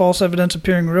fear is false evidence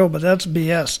appearing real, but that's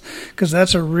BS, because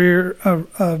that's a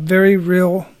very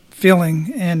real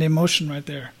feeling and emotion right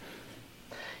there.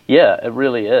 Yeah, it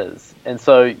really is. And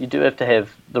so you do have to have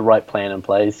the right plan in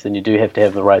place, and you do have to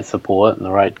have the right support and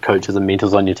the right coaches and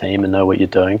mentors on your team and know what you're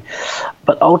doing.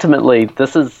 But ultimately,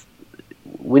 this is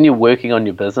when you're working on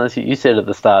your business. You said at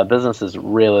the start, business is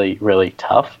really, really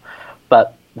tough.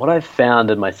 But what I've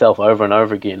found in myself over and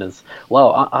over again is,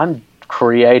 I'm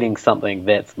creating something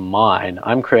that's mine.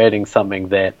 I'm creating something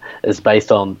that is based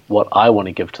on what I want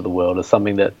to give to the world, is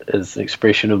something that is an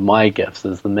expression of my gifts,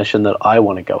 is the mission that I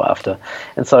want to go after.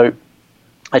 And so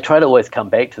I try to always come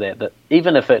back to that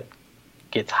even if it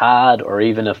gets hard, or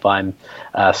even if I'm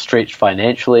stretched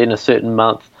financially in a certain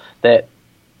month, that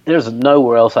there's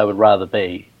nowhere else I would rather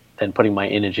be than putting my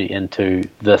energy into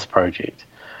this project.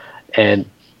 And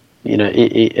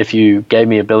if you gave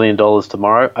me $1 billion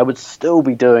tomorrow, I would still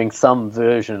be doing some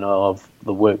version of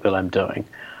the work that I'm doing.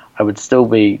 I would still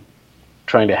be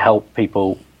trying to help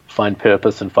people find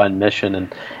purpose and find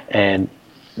mission and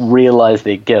realize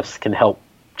their gifts can help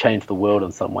change the world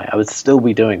in some way, I would still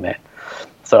be doing that.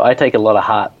 So I take a lot of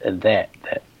heart in that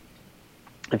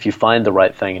if you find the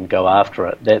right thing and go after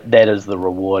it, that is the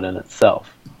reward in itself.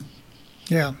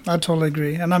 Yeah, I totally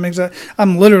agree. And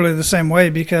I'm literally the same way,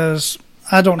 because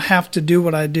I don't have to do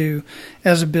what I do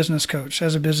as a business coach,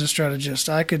 as a business strategist.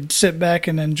 I could sit back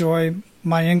and enjoy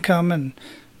my income and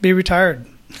be retired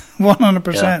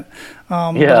 100%.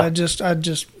 But I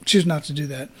just choose not to do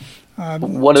that.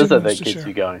 What is it that gets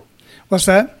you going? What's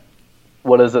that?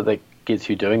 What is it that gets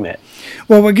you doing that?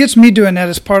 Well, what gets me doing that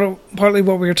is partly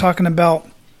what we were talking about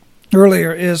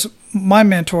earlier. Is my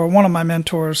mentor, one of my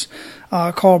mentors,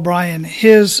 Carl Bryan,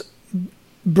 his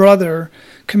brother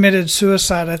committed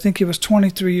suicide. I think he was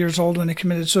 23 years old when he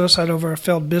committed suicide over a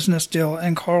failed business deal,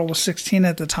 and Carl was 16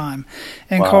 at the time.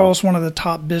 And Wow. Carl's one of the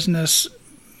top business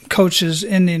coaches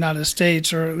in the United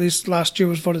States, or at least last year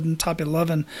was voted in the top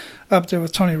 11, up there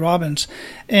with Tony Robbins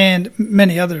and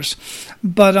many others.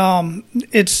 But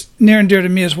it's near and dear to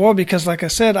me as well, because like I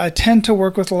said, I tend to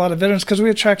work with a lot of veterans because we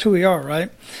attract who we are,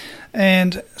 right?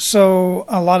 And so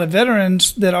a lot of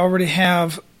veterans that already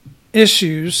have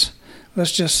issues,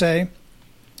 let's just say,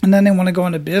 and then they want to go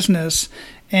into business.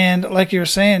 And like you were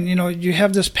saying, you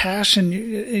have this passion,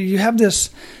 you have this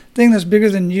thing that's bigger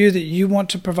than you that you want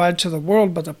to provide to the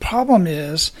world. But the problem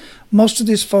is, most of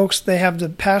these folks, they have the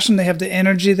passion, they have the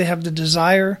energy, they have the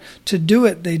desire to do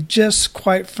it. They just,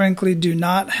 quite frankly, do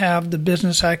not have the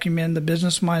business acumen, the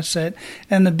business mindset,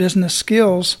 and the business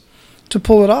skills to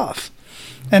pull it off.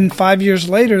 And 5 years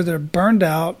later, they're burned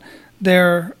out.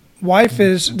 Their wife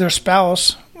their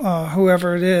spouse,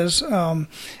 whoever it is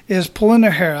pulling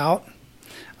their hair out,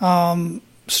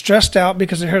 stressed out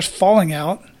because their hair's falling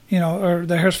out, or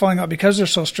their hair's falling out because they're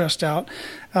so stressed out.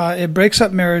 It breaks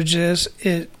up marriages,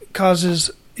 it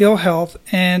causes ill health,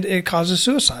 and it causes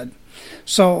suicide.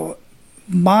 So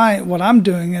what I'm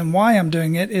doing and why I'm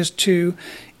doing it is to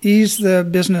ease the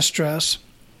business stress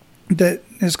that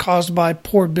is caused by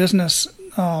poor business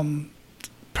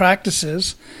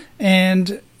practices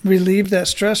and relieve that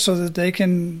stress so that they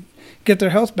can get their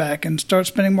health back and start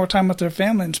spending more time with their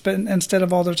family instead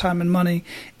of all their time and money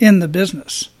in the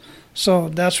business. So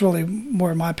that's really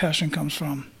where my passion comes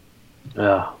from.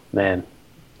 Oh, man.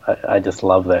 I just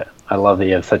love that. I love that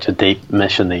you have such a deep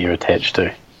mission that you're attached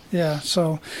to. Yeah,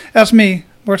 so that's me.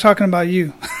 We're talking about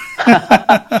you.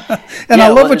 And I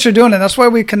love what you're doing, and that's why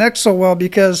we connect so well,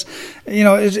 because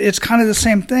it's kind of the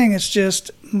same thing. It's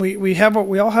just we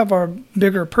all have our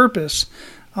bigger purpose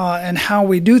and how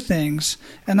we do things,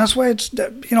 and that's why it's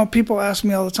people ask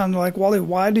me all the time. They're like, Wally,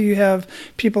 why do you have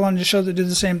people on your show that do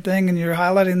the same thing, and you're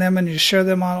highlighting them and you share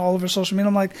them on all over social media?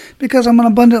 I'm like, because I'm an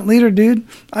abundant leader, dude.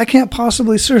 I can't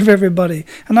possibly serve everybody,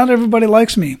 and not everybody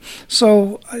likes me.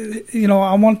 So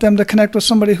I want them to connect with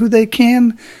somebody who they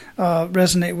can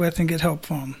resonate with and get help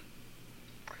from.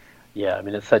 Yeah, I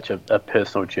mean, it's such a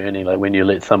personal journey. Like when you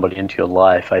let somebody into your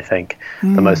life, I think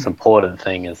the most important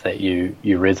thing is that you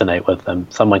resonate with them.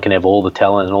 Someone can have all the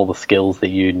talent and all the skills that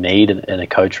you need in a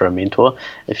coach or a mentor.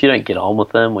 If you don't get on with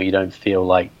them, or you don't feel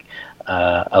like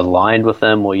aligned with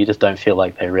them, or you just don't feel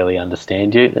like they really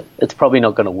understand you, it's probably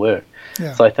not going to work.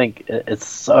 Yeah. So I think it's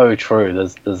so true.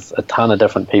 There's a ton of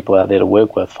different people out there to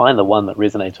work with. Find the one that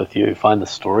resonates with you. Find the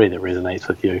story that resonates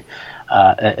with you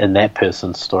in that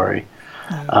person's story.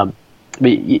 Yeah.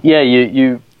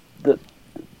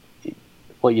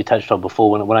 What you touched on before,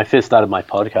 when I first started my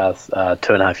podcast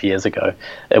 2.5 years ago,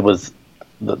 it was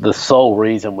the sole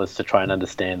reason was to try and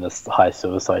understand this high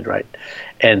suicide rate.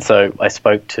 And so I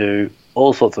spoke to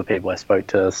all sorts of people. I spoke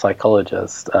to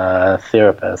psychologists,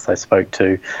 therapists. I spoke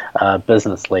to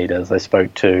business leaders. I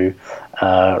spoke to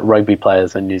rugby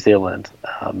players in New Zealand,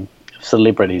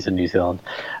 celebrities in New Zealand,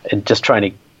 and just trying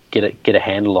to get a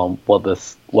handle on what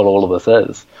all of this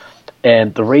is.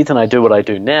 And the reason I do what I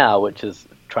do now, which is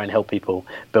try and help people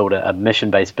build a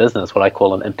mission-based business, what I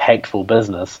call an impactful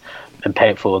business,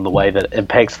 impactful in the way that it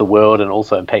impacts the world and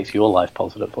also impacts your life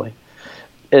positively,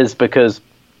 is because,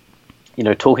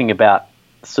 talking about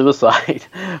suicide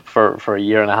for 1.5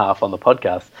 years on the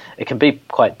podcast, it can be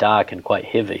quite dark and quite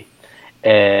heavy.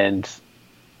 And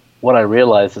what I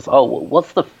realized is,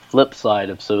 what's the flip side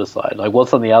of suicide? Like,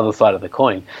 what's on the other side of the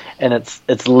coin? And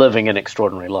it's living an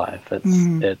extraordinary life.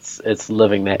 It's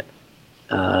living that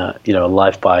a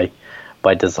life by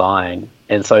design.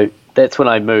 And so that's when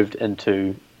I moved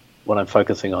into what I'm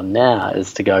focusing on now,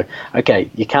 is to go,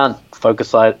 okay, you can't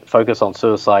focus on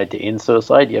suicide to end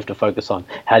suicide. You have to focus on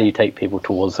how do you take people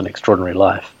towards an extraordinary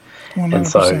life. 100%. And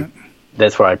so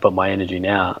that's where I put my energy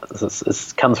now.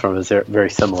 It comes from a very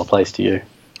similar place to you.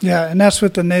 Yeah, and that's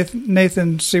with the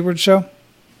Nathan Seward show.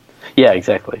 Yeah,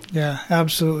 exactly. Yeah,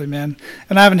 absolutely, man.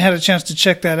 And I haven't had a chance to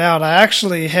check that out. I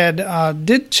actually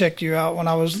did check you out when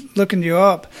I was looking you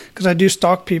up, because I do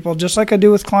stalk people just like I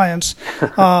do with clients.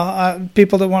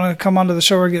 People that want to come onto the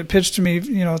show or get pitched to me,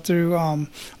 through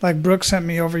like Brooke sent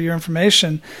me over your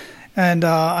information. And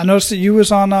I noticed that you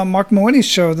was on Mark Mawhinney's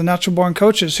show, The Natural Born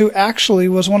Coaches, who actually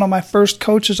was one of my first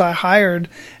coaches I hired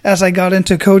as I got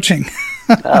into coaching.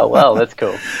 Oh, wow, that's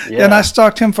cool. Yeah. And I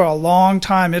stalked him for a long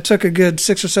time. It took a good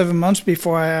 6 or 7 months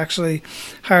before I actually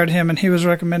hired him, and he was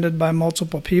recommended by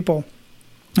multiple people.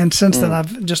 And since then,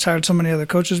 I've just hired so many other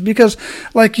coaches because,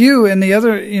 like you and the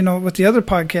other, with the other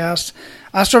podcast,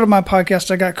 I started my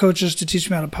podcast. I got coaches to teach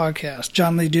me how to podcast.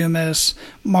 John Lee Dumas,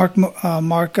 Mark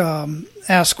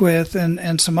Asquith,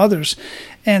 and some others.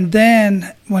 And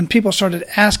then when people started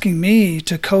asking me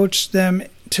to coach them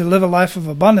to live a life of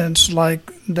abundance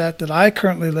like that I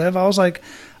currently live, I was like,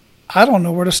 I don't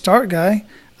know where to start, guy.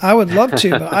 I would love to,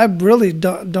 but I really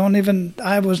don't even,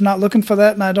 I was not looking for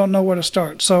that, and I don't know where to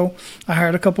start. So I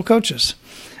hired a couple coaches.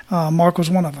 Mark was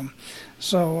one of them.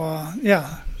 So,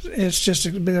 it's just,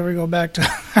 there we go back to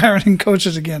hiring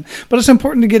coaches again. But it's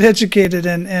important to get educated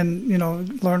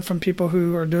and learn from people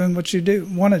who are doing what you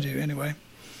want to do anyway.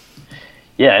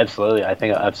 Yeah, absolutely. I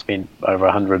think I've spent over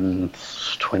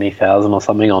 120,000 or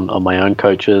something on my own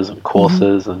coaches and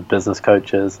courses and business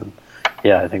coaches. And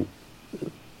yeah, I think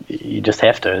you just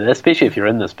have to, especially if you're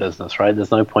in this business, right?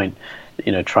 There's no point,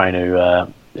 trying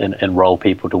to enroll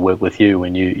people to work with you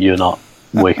when you're not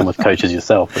working with coaches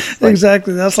yourself.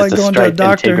 Exactly. That's like going to a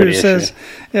doctor who says,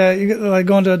 like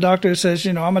going to a doctor who says,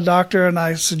 I'm a doctor and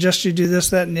I suggest you do this,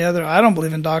 that, and the other. I don't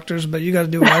believe in doctors, but you got to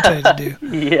do what I tell you to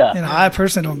do. Yeah. I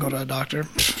personally don't go to a doctor.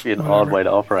 It'd be an odd way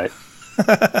to operate.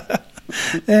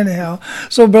 Anyhow,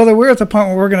 so brother, we're at the point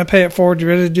where we're going to pay it forward. You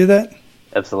ready to do that?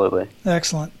 Absolutely.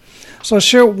 Excellent. So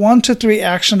share 1 to 3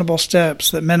 actionable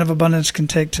steps that men of abundance can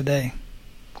take today.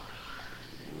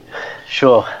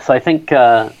 Sure. So I think,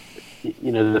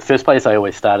 the first place I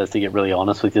always start is to get really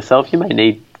honest with yourself. You may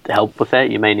need help with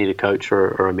that. You may need a coach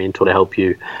or a mentor to help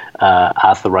you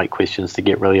ask the right questions to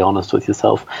get really honest with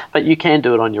yourself. But you can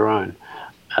do it on your own,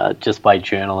 just by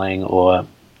journaling or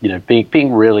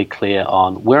being really clear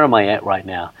on where am I at right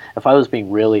now. If I was being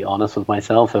really honest with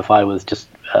myself, if I was just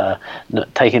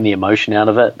taking the emotion out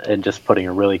of it and just putting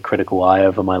a really critical eye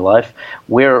over my life,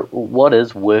 what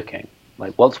is working?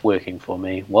 Like, what's working for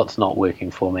me? What's not working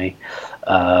for me?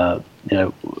 How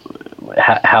do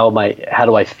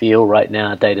I feel right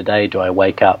now, day to day? Do I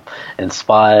wake up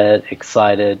inspired,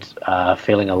 excited,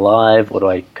 feeling alive? Or do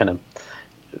I kind of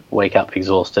wake up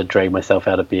exhausted, drag myself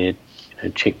out of bed,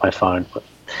 check my phone?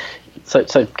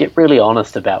 So get really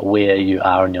honest about where you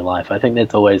are in your life. I think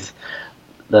that's always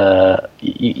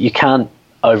you can't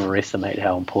overestimate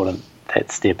how important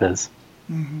that step is.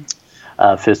 Mm-hmm.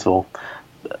 First of all.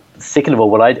 Second of all,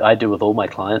 what I do with all my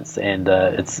clients, and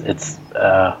it's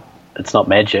not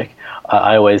magic.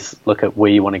 I always look at where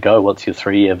you want to go. What's your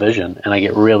 3-year vision? And I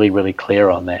get really, really clear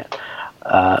on that.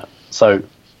 So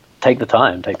take the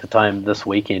time this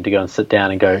weekend to go and sit down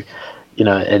and go,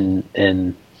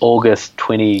 in August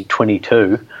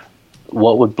 2022,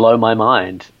 what would blow my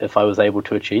mind if I was able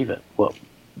to achieve it?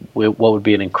 What would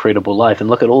be an incredible life? And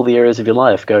look at all the areas of your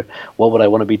life. Go, what would I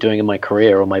want to be doing in my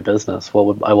career or my business? What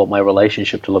would I want my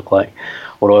relationship to look like?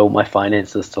 What do I want my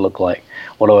finances to look like?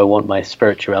 What do I want my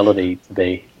spirituality to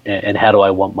be? And how do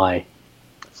I want my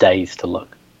days to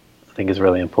look? I think is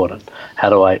really important. How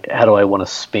do I want to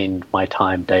spend my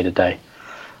time day to day?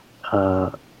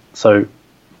 So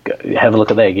have a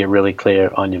look at that. Get really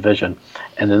clear on your vision.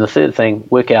 And then the third thing,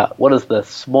 work out what is the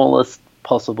smallest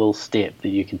possible step that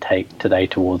you can take today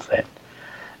towards that.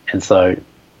 And so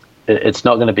it's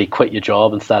not going to be quit your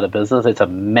job and start a business. It's a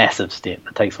massive step.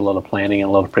 It takes a lot of planning and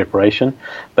a lot of preparation,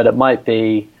 but it might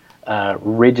be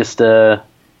register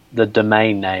the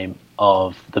domain name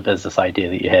of the business idea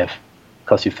that you have. It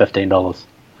costs you $15.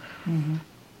 Mm-hmm.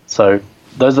 So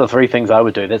those are the 3 things I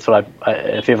would do. That's what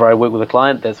if ever I work with a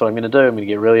client, that's what I'm going to do. I'm going to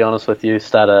get really honest with you,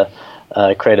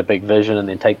 create a big vision, and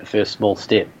then take the first small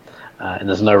step. And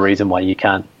there's no reason why you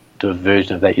can't do a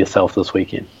version of that yourself this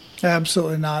weekend.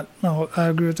 Absolutely not. No, I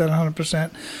agree with that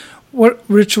 100%. What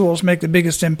rituals make the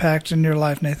biggest impact in your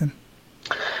life, Nathan?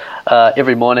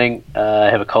 Every morning,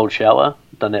 I have a cold shower.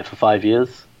 I've done that for 5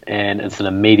 years, and it's an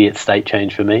immediate state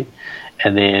change for me.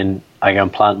 And then I go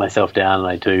and plant myself down, and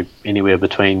I do anywhere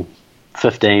between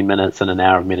 15 minutes and an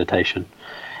hour of meditation.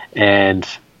 And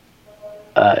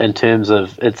in terms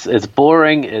of, it's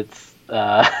boring, it's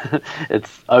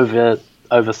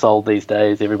oversold these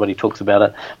days. Everybody talks about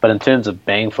it. But in terms of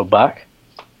bang for buck,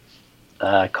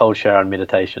 cold shower and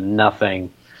meditation,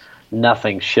 nothing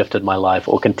shifted my life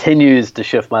or continues to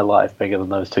shift my life bigger than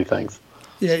those two things.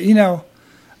 Yeah,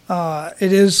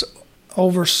 it is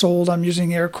oversold. I'm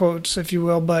using air quotes, if you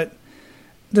will, but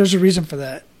there's a reason for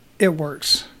that. It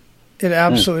works. It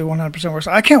absolutely 100% works.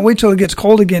 I can't wait till it gets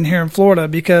cold again here in Florida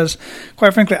because,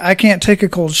 quite frankly, I can't take a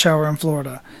cold shower in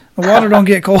Florida. The water don't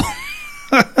get cold.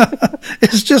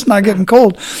 It's just not getting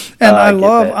cold. And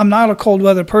I'm not a cold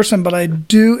weather person, but I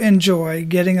do enjoy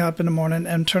getting up in the morning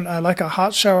and I like a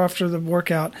hot shower after the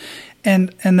workout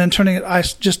and then turning it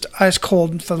ice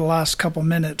cold for the last couple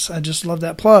minutes. I just love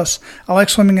that. Plus, I like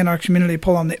swimming in our community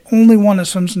pool. I'm the only one that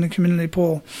swims in the community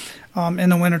pool in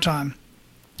the wintertime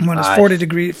when it's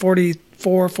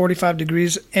 44, 45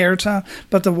 degrees air time,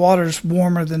 but the water's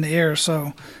warmer than the air,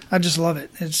 so I just love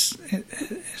it. It's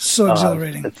so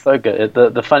exhilarating. It's so good.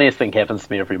 The funniest thing happens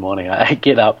to me every morning. I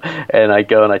get up and I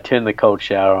go and I turn the cold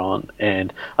shower on,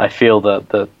 and I feel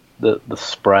the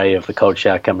spray of the cold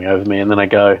shower coming over me, and then I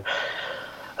go,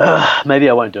 maybe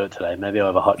I won't do it today. Maybe I'll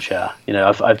have a hot shower.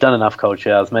 I've done enough cold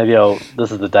showers. Maybe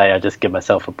this is the day I just give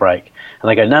myself a break. And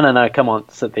I go, no, come on,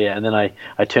 sit there. And then I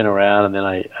turn around and then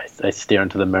I stare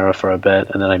into the mirror for a bit,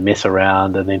 and then I mess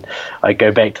around, and then I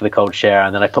go back to the cold shower,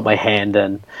 and then I put my hand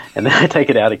in, and then I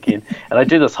take it out again. And I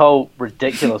do this whole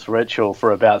ridiculous ritual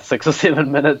for about 6 or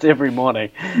 7 minutes every morning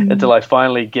until I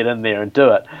finally get in there and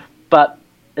do it. But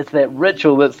it's that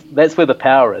ritual that's where the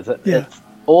power is. It's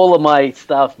all of my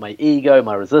stuff, my ego,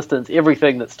 my resistance,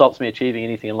 everything that stops me achieving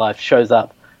anything in life shows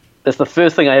up. That's the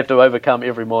first thing I have to overcome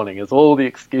every morning, is all the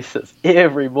excuses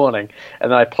every morning.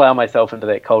 And then I plow myself into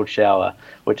that cold shower,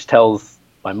 which tells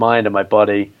my mind and my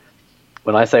body,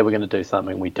 when I say we're going to do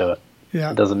something, we do it.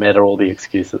 Yeah. It doesn't matter all the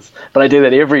excuses. But I do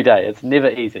that every day. It's never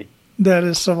easy. That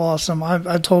is so awesome.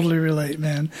 I totally relate,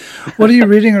 man. What are you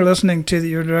reading or listening to that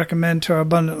you would recommend to our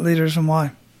abundant leaders, and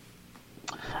why?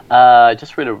 I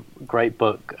just read a great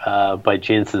book by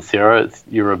Jen Sincero. It's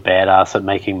You're a Badass at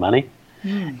Making Money.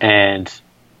 And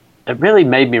it really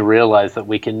made me realize that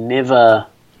we can never,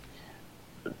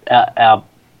 our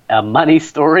money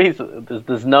stories,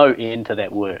 there's no end to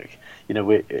that work.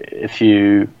 If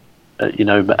you,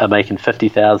 are making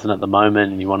 50,000 at the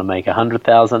moment and you want to make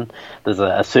 100,000, there's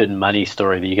a certain money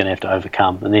story that you're going to have to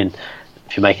overcome. And then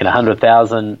if you're making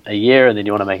 100,000 a year and then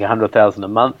you want to make 100,000 a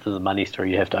month, there's a money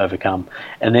story you have to overcome.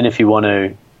 And then if you want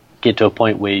to get to a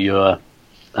point where you're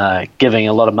giving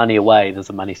a lot of money away, there's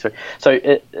a money story. So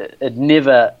it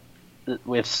never,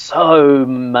 we have so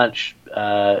much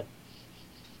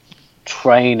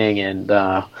training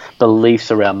and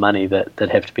beliefs around money that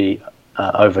have to be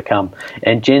overcome.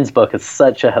 And Jen's book is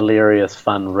such a hilarious,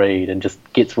 fun read, and just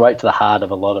gets right to the heart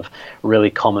of a lot of really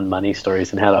common money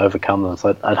stories and how to overcome them.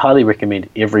 So I'd highly recommend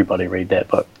everybody read that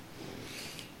book.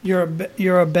 You're a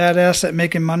badass at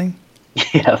making money?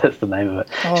 Yeah, that's the name of it.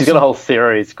 Awesome. She's got a whole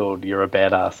series called You're a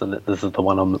Badass, and this is the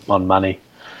one on money.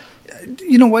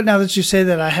 You know what? Now that you say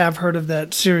that, I have heard of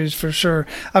that series for sure.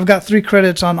 I've got 3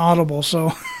 credits on Audible,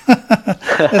 so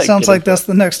it sounds like that's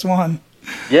the next one.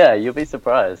 Yeah, you'll be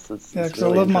surprised. It's because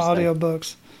really I love my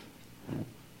audiobooks.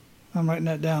 I'm writing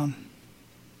that down.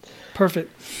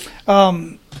 Perfect.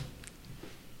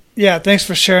 Yeah, thanks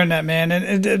for sharing that, man.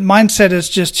 And mindset is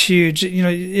just huge.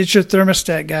 It's your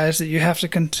thermostat, guys, that you have to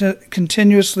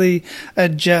continuously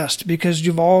adjust, because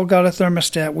you've all got a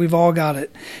thermostat. We've all got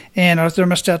it. And our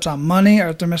thermostat's on money,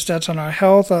 our thermostat's on our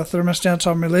health, our thermostat's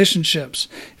on relationships.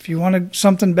 If you want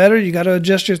something better, you got to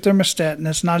adjust your thermostat, and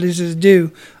it's not easy to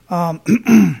do.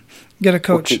 Get a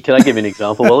coach. Well, can I give you an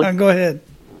example, Wally? Go ahead.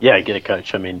 Yeah, get a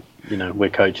coach. I mean, we're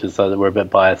coaches, so we're a bit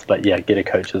biased, but yeah, get a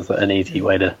coach is an easy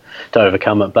way to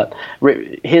overcome it. But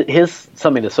here's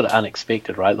something that's sort of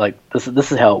unexpected, right? Like this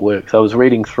is how it works. I was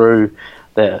reading through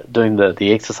doing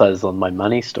the exercises on my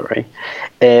money story,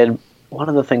 and one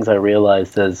of the things I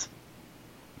realized is,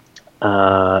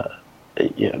 my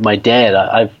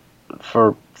dad.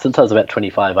 Since I was about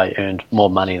 25, I earned more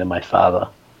money than my father,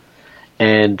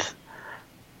 and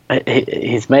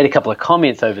he's made a couple of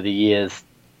comments over the years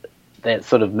that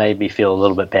sort of made me feel a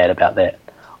little bit bad about that,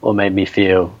 or made me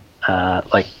feel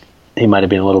like he might have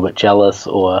been a little bit jealous,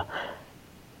 or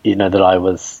that I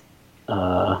was, you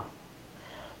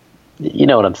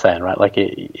know what I'm saying, right? Like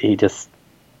he just,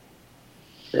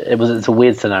 it's a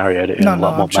weird scenario to earn a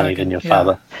lot more money than your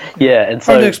father. Yeah, and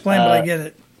so hard to explain, but I get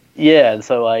it. Yeah, and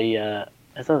so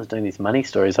as I was doing these money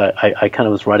stories, I kind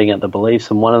of was writing out the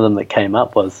beliefs, and one of them that came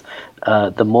up was,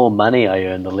 the more money I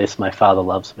earn, the less my father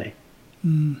loves me.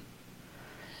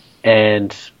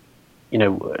 And,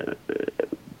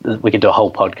 we could do a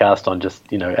whole podcast on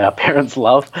just, our parents'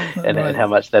 love and, and how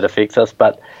much that affects us.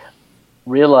 But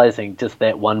realizing just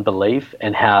that one belief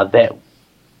and how that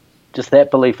just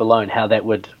that belief alone, how that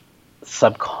would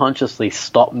subconsciously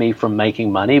stop me from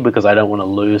making money because I don't want to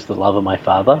lose the love of my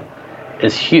father,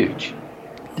 is huge.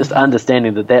 Just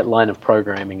understanding that line of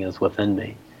programming is within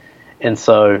me. And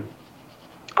so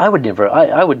I would never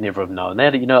have known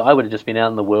that. I would have just been out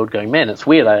in the world going, man, it's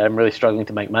weird. I'm really struggling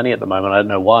to make money at the moment. I don't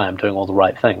know why. I'm doing all the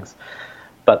right things.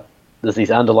 But there's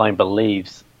these underlying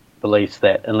beliefs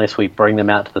that unless we bring them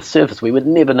out to the surface, we would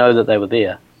never know that they were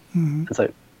there. Mm-hmm. And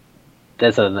so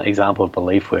that's an example of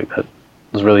belief work that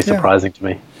was really surprising to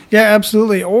me. Yeah,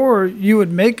 absolutely. Or you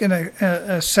would make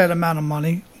a set amount of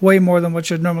money, way more than what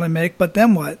you'd normally make, but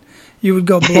then what? You would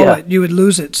go blow it. You would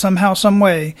lose it somehow, some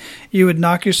way. You would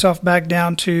knock yourself back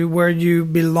down to where you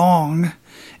belong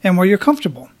and where you're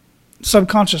comfortable,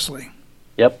 subconsciously.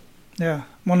 Yep. Yeah,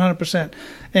 100%.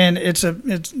 And it's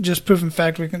just proven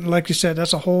fact. We can, like you said,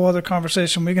 that's a whole other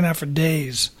conversation we can have for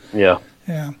days. Yeah.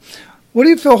 Yeah. What do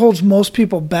you feel holds most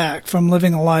people back from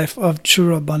living a life of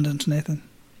true abundance, Nathan?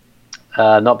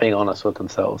 Not being honest with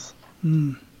themselves.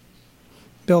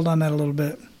 Build on that a little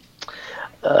bit.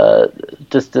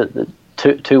 Just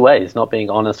two ways. Not being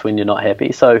honest when you're not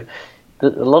happy. So a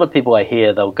lot of people I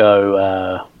hear, they'll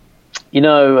go,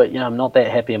 I'm not that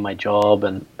happy in my job,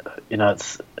 and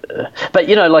it's. But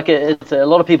it's a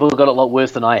lot of people have got it a lot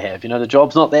worse than I have. The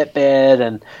job's not that bad,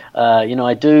 and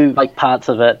I do like parts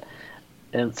of it,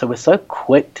 and so we're so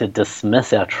quick to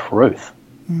dismiss our truth.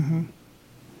 Mm-hmm.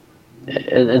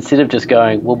 Instead of just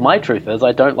going, well, my truth is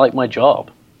I don't like my job,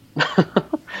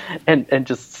 and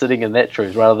just sitting in that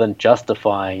truth rather than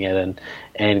justifying it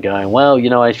and going,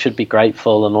 well, I should be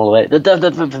grateful and all of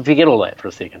that. Forget all that for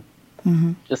a second.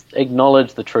 Mm-hmm. Just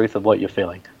acknowledge the truth of what you're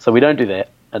feeling. So we don't do that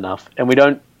enough, and we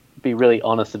don't be really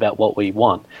honest about what we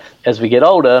want. As we get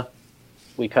older,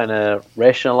 we kind of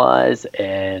rationalize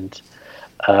and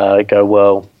go,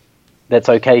 well, that's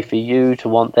okay for you to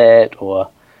want that, or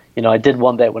I did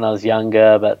want that when I was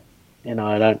younger, but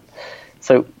I don't.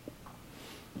 So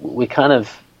we're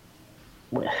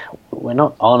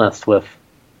not honest with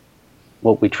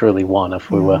what we truly want if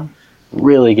we were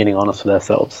really getting honest with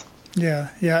ourselves. Yeah,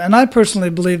 and I personally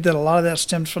believe that a lot of that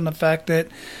stems from the fact that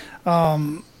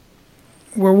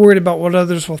we're worried about what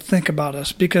others will think about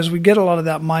us, because we get a lot of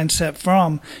that mindset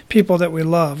from people that we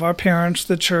love, our parents,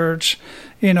 the church,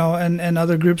 and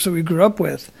other groups that we grew up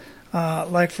with.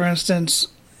 Like, for instance,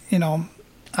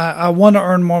 I want to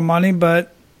earn more money,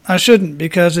 but I shouldn't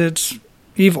because it's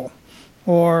evil,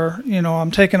 or,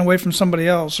 I'm taken away from somebody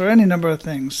else, or any number of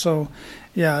things. So,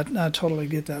 yeah, I totally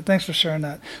get that. Thanks for sharing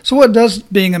that. So what does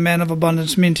being a man of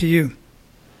abundance mean to you?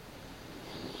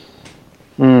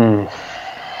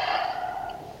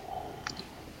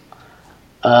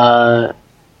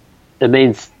 It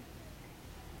means,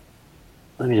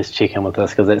 let me just check in with this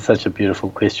because that's such a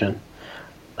beautiful question.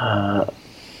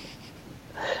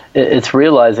 It's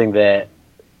realizing that,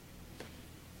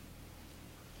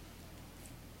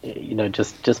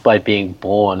 just by being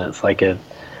born, it's like an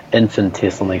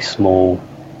infinitesimally small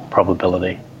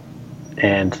probability,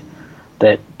 and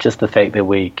that just the fact that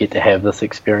we get to have this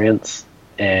experience,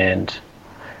 and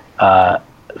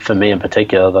for me in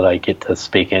particular, that I get to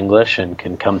speak English and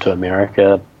can come to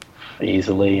America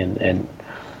easily and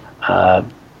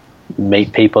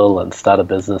meet people and start a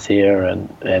business here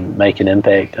and make an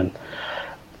impact, and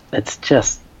it's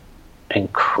just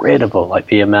incredible, like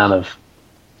the amount of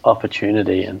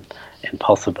opportunity and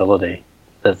possibility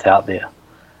that's out there.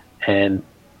 And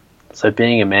so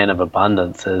being a man of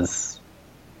abundance is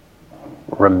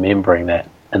remembering that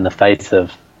in the face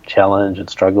of challenge and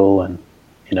struggle and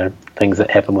things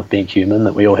that happen with being human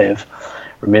that we all have,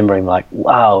 remembering like,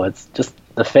 wow, it's just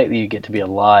the fact that you get to be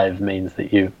alive means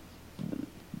that you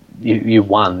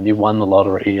won the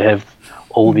lottery. You have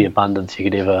all the abundance you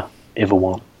could ever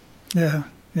want. Yeah,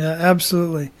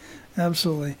 absolutely.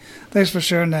 Thanks for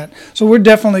sharing that. So we're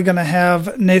definitely going to have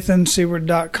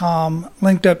nathanseward.com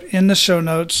linked up in the show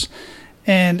notes,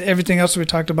 and everything else we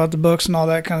talked about, the books and all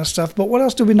that kind of stuff. But what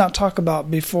else did we not talk about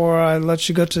before I let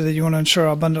you go to you want to ensure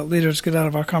our abundant leaders get out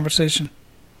of our conversation?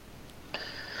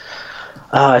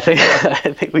 I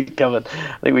think we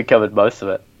covered most of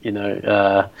it.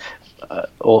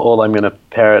 All I'm going to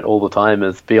parrot all the time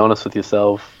is be honest with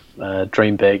yourself,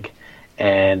 dream big,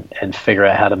 and figure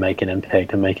out how to make an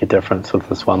impact and make a difference with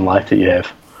this one life that you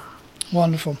have.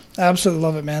 Wonderful. Absolutely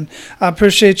love it, man. I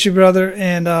appreciate you, brother,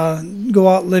 and go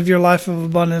out, live your life of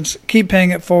abundance. Keep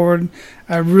paying it forward.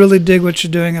 I really dig what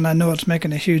you're doing, and I know it's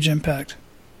making a huge impact.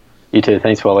 You too.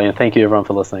 Thanks, Wally, and thank you, everyone,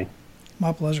 for listening.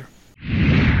 My pleasure.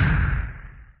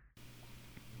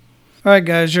 All right,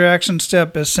 guys, your action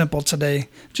step is simple today.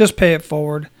 Just pay it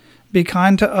forward. Be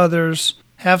kind to others.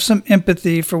 Have some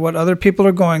empathy for what other people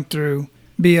are going through.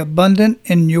 Be abundant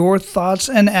in your thoughts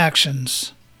and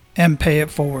actions, and pay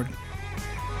it forward.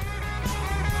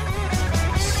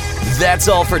 That's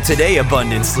all for today,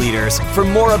 Abundance Leaders. For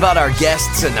more about our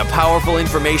guests and the powerful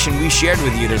information we shared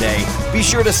with you today, be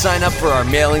sure to sign up for our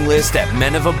mailing list at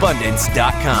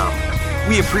menofabundance.com.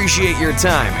 We appreciate your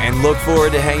time and look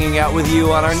forward to hanging out with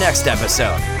you on our next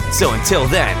episode. So until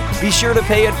then, be sure to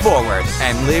pay it forward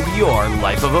and live your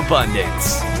life of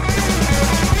abundance.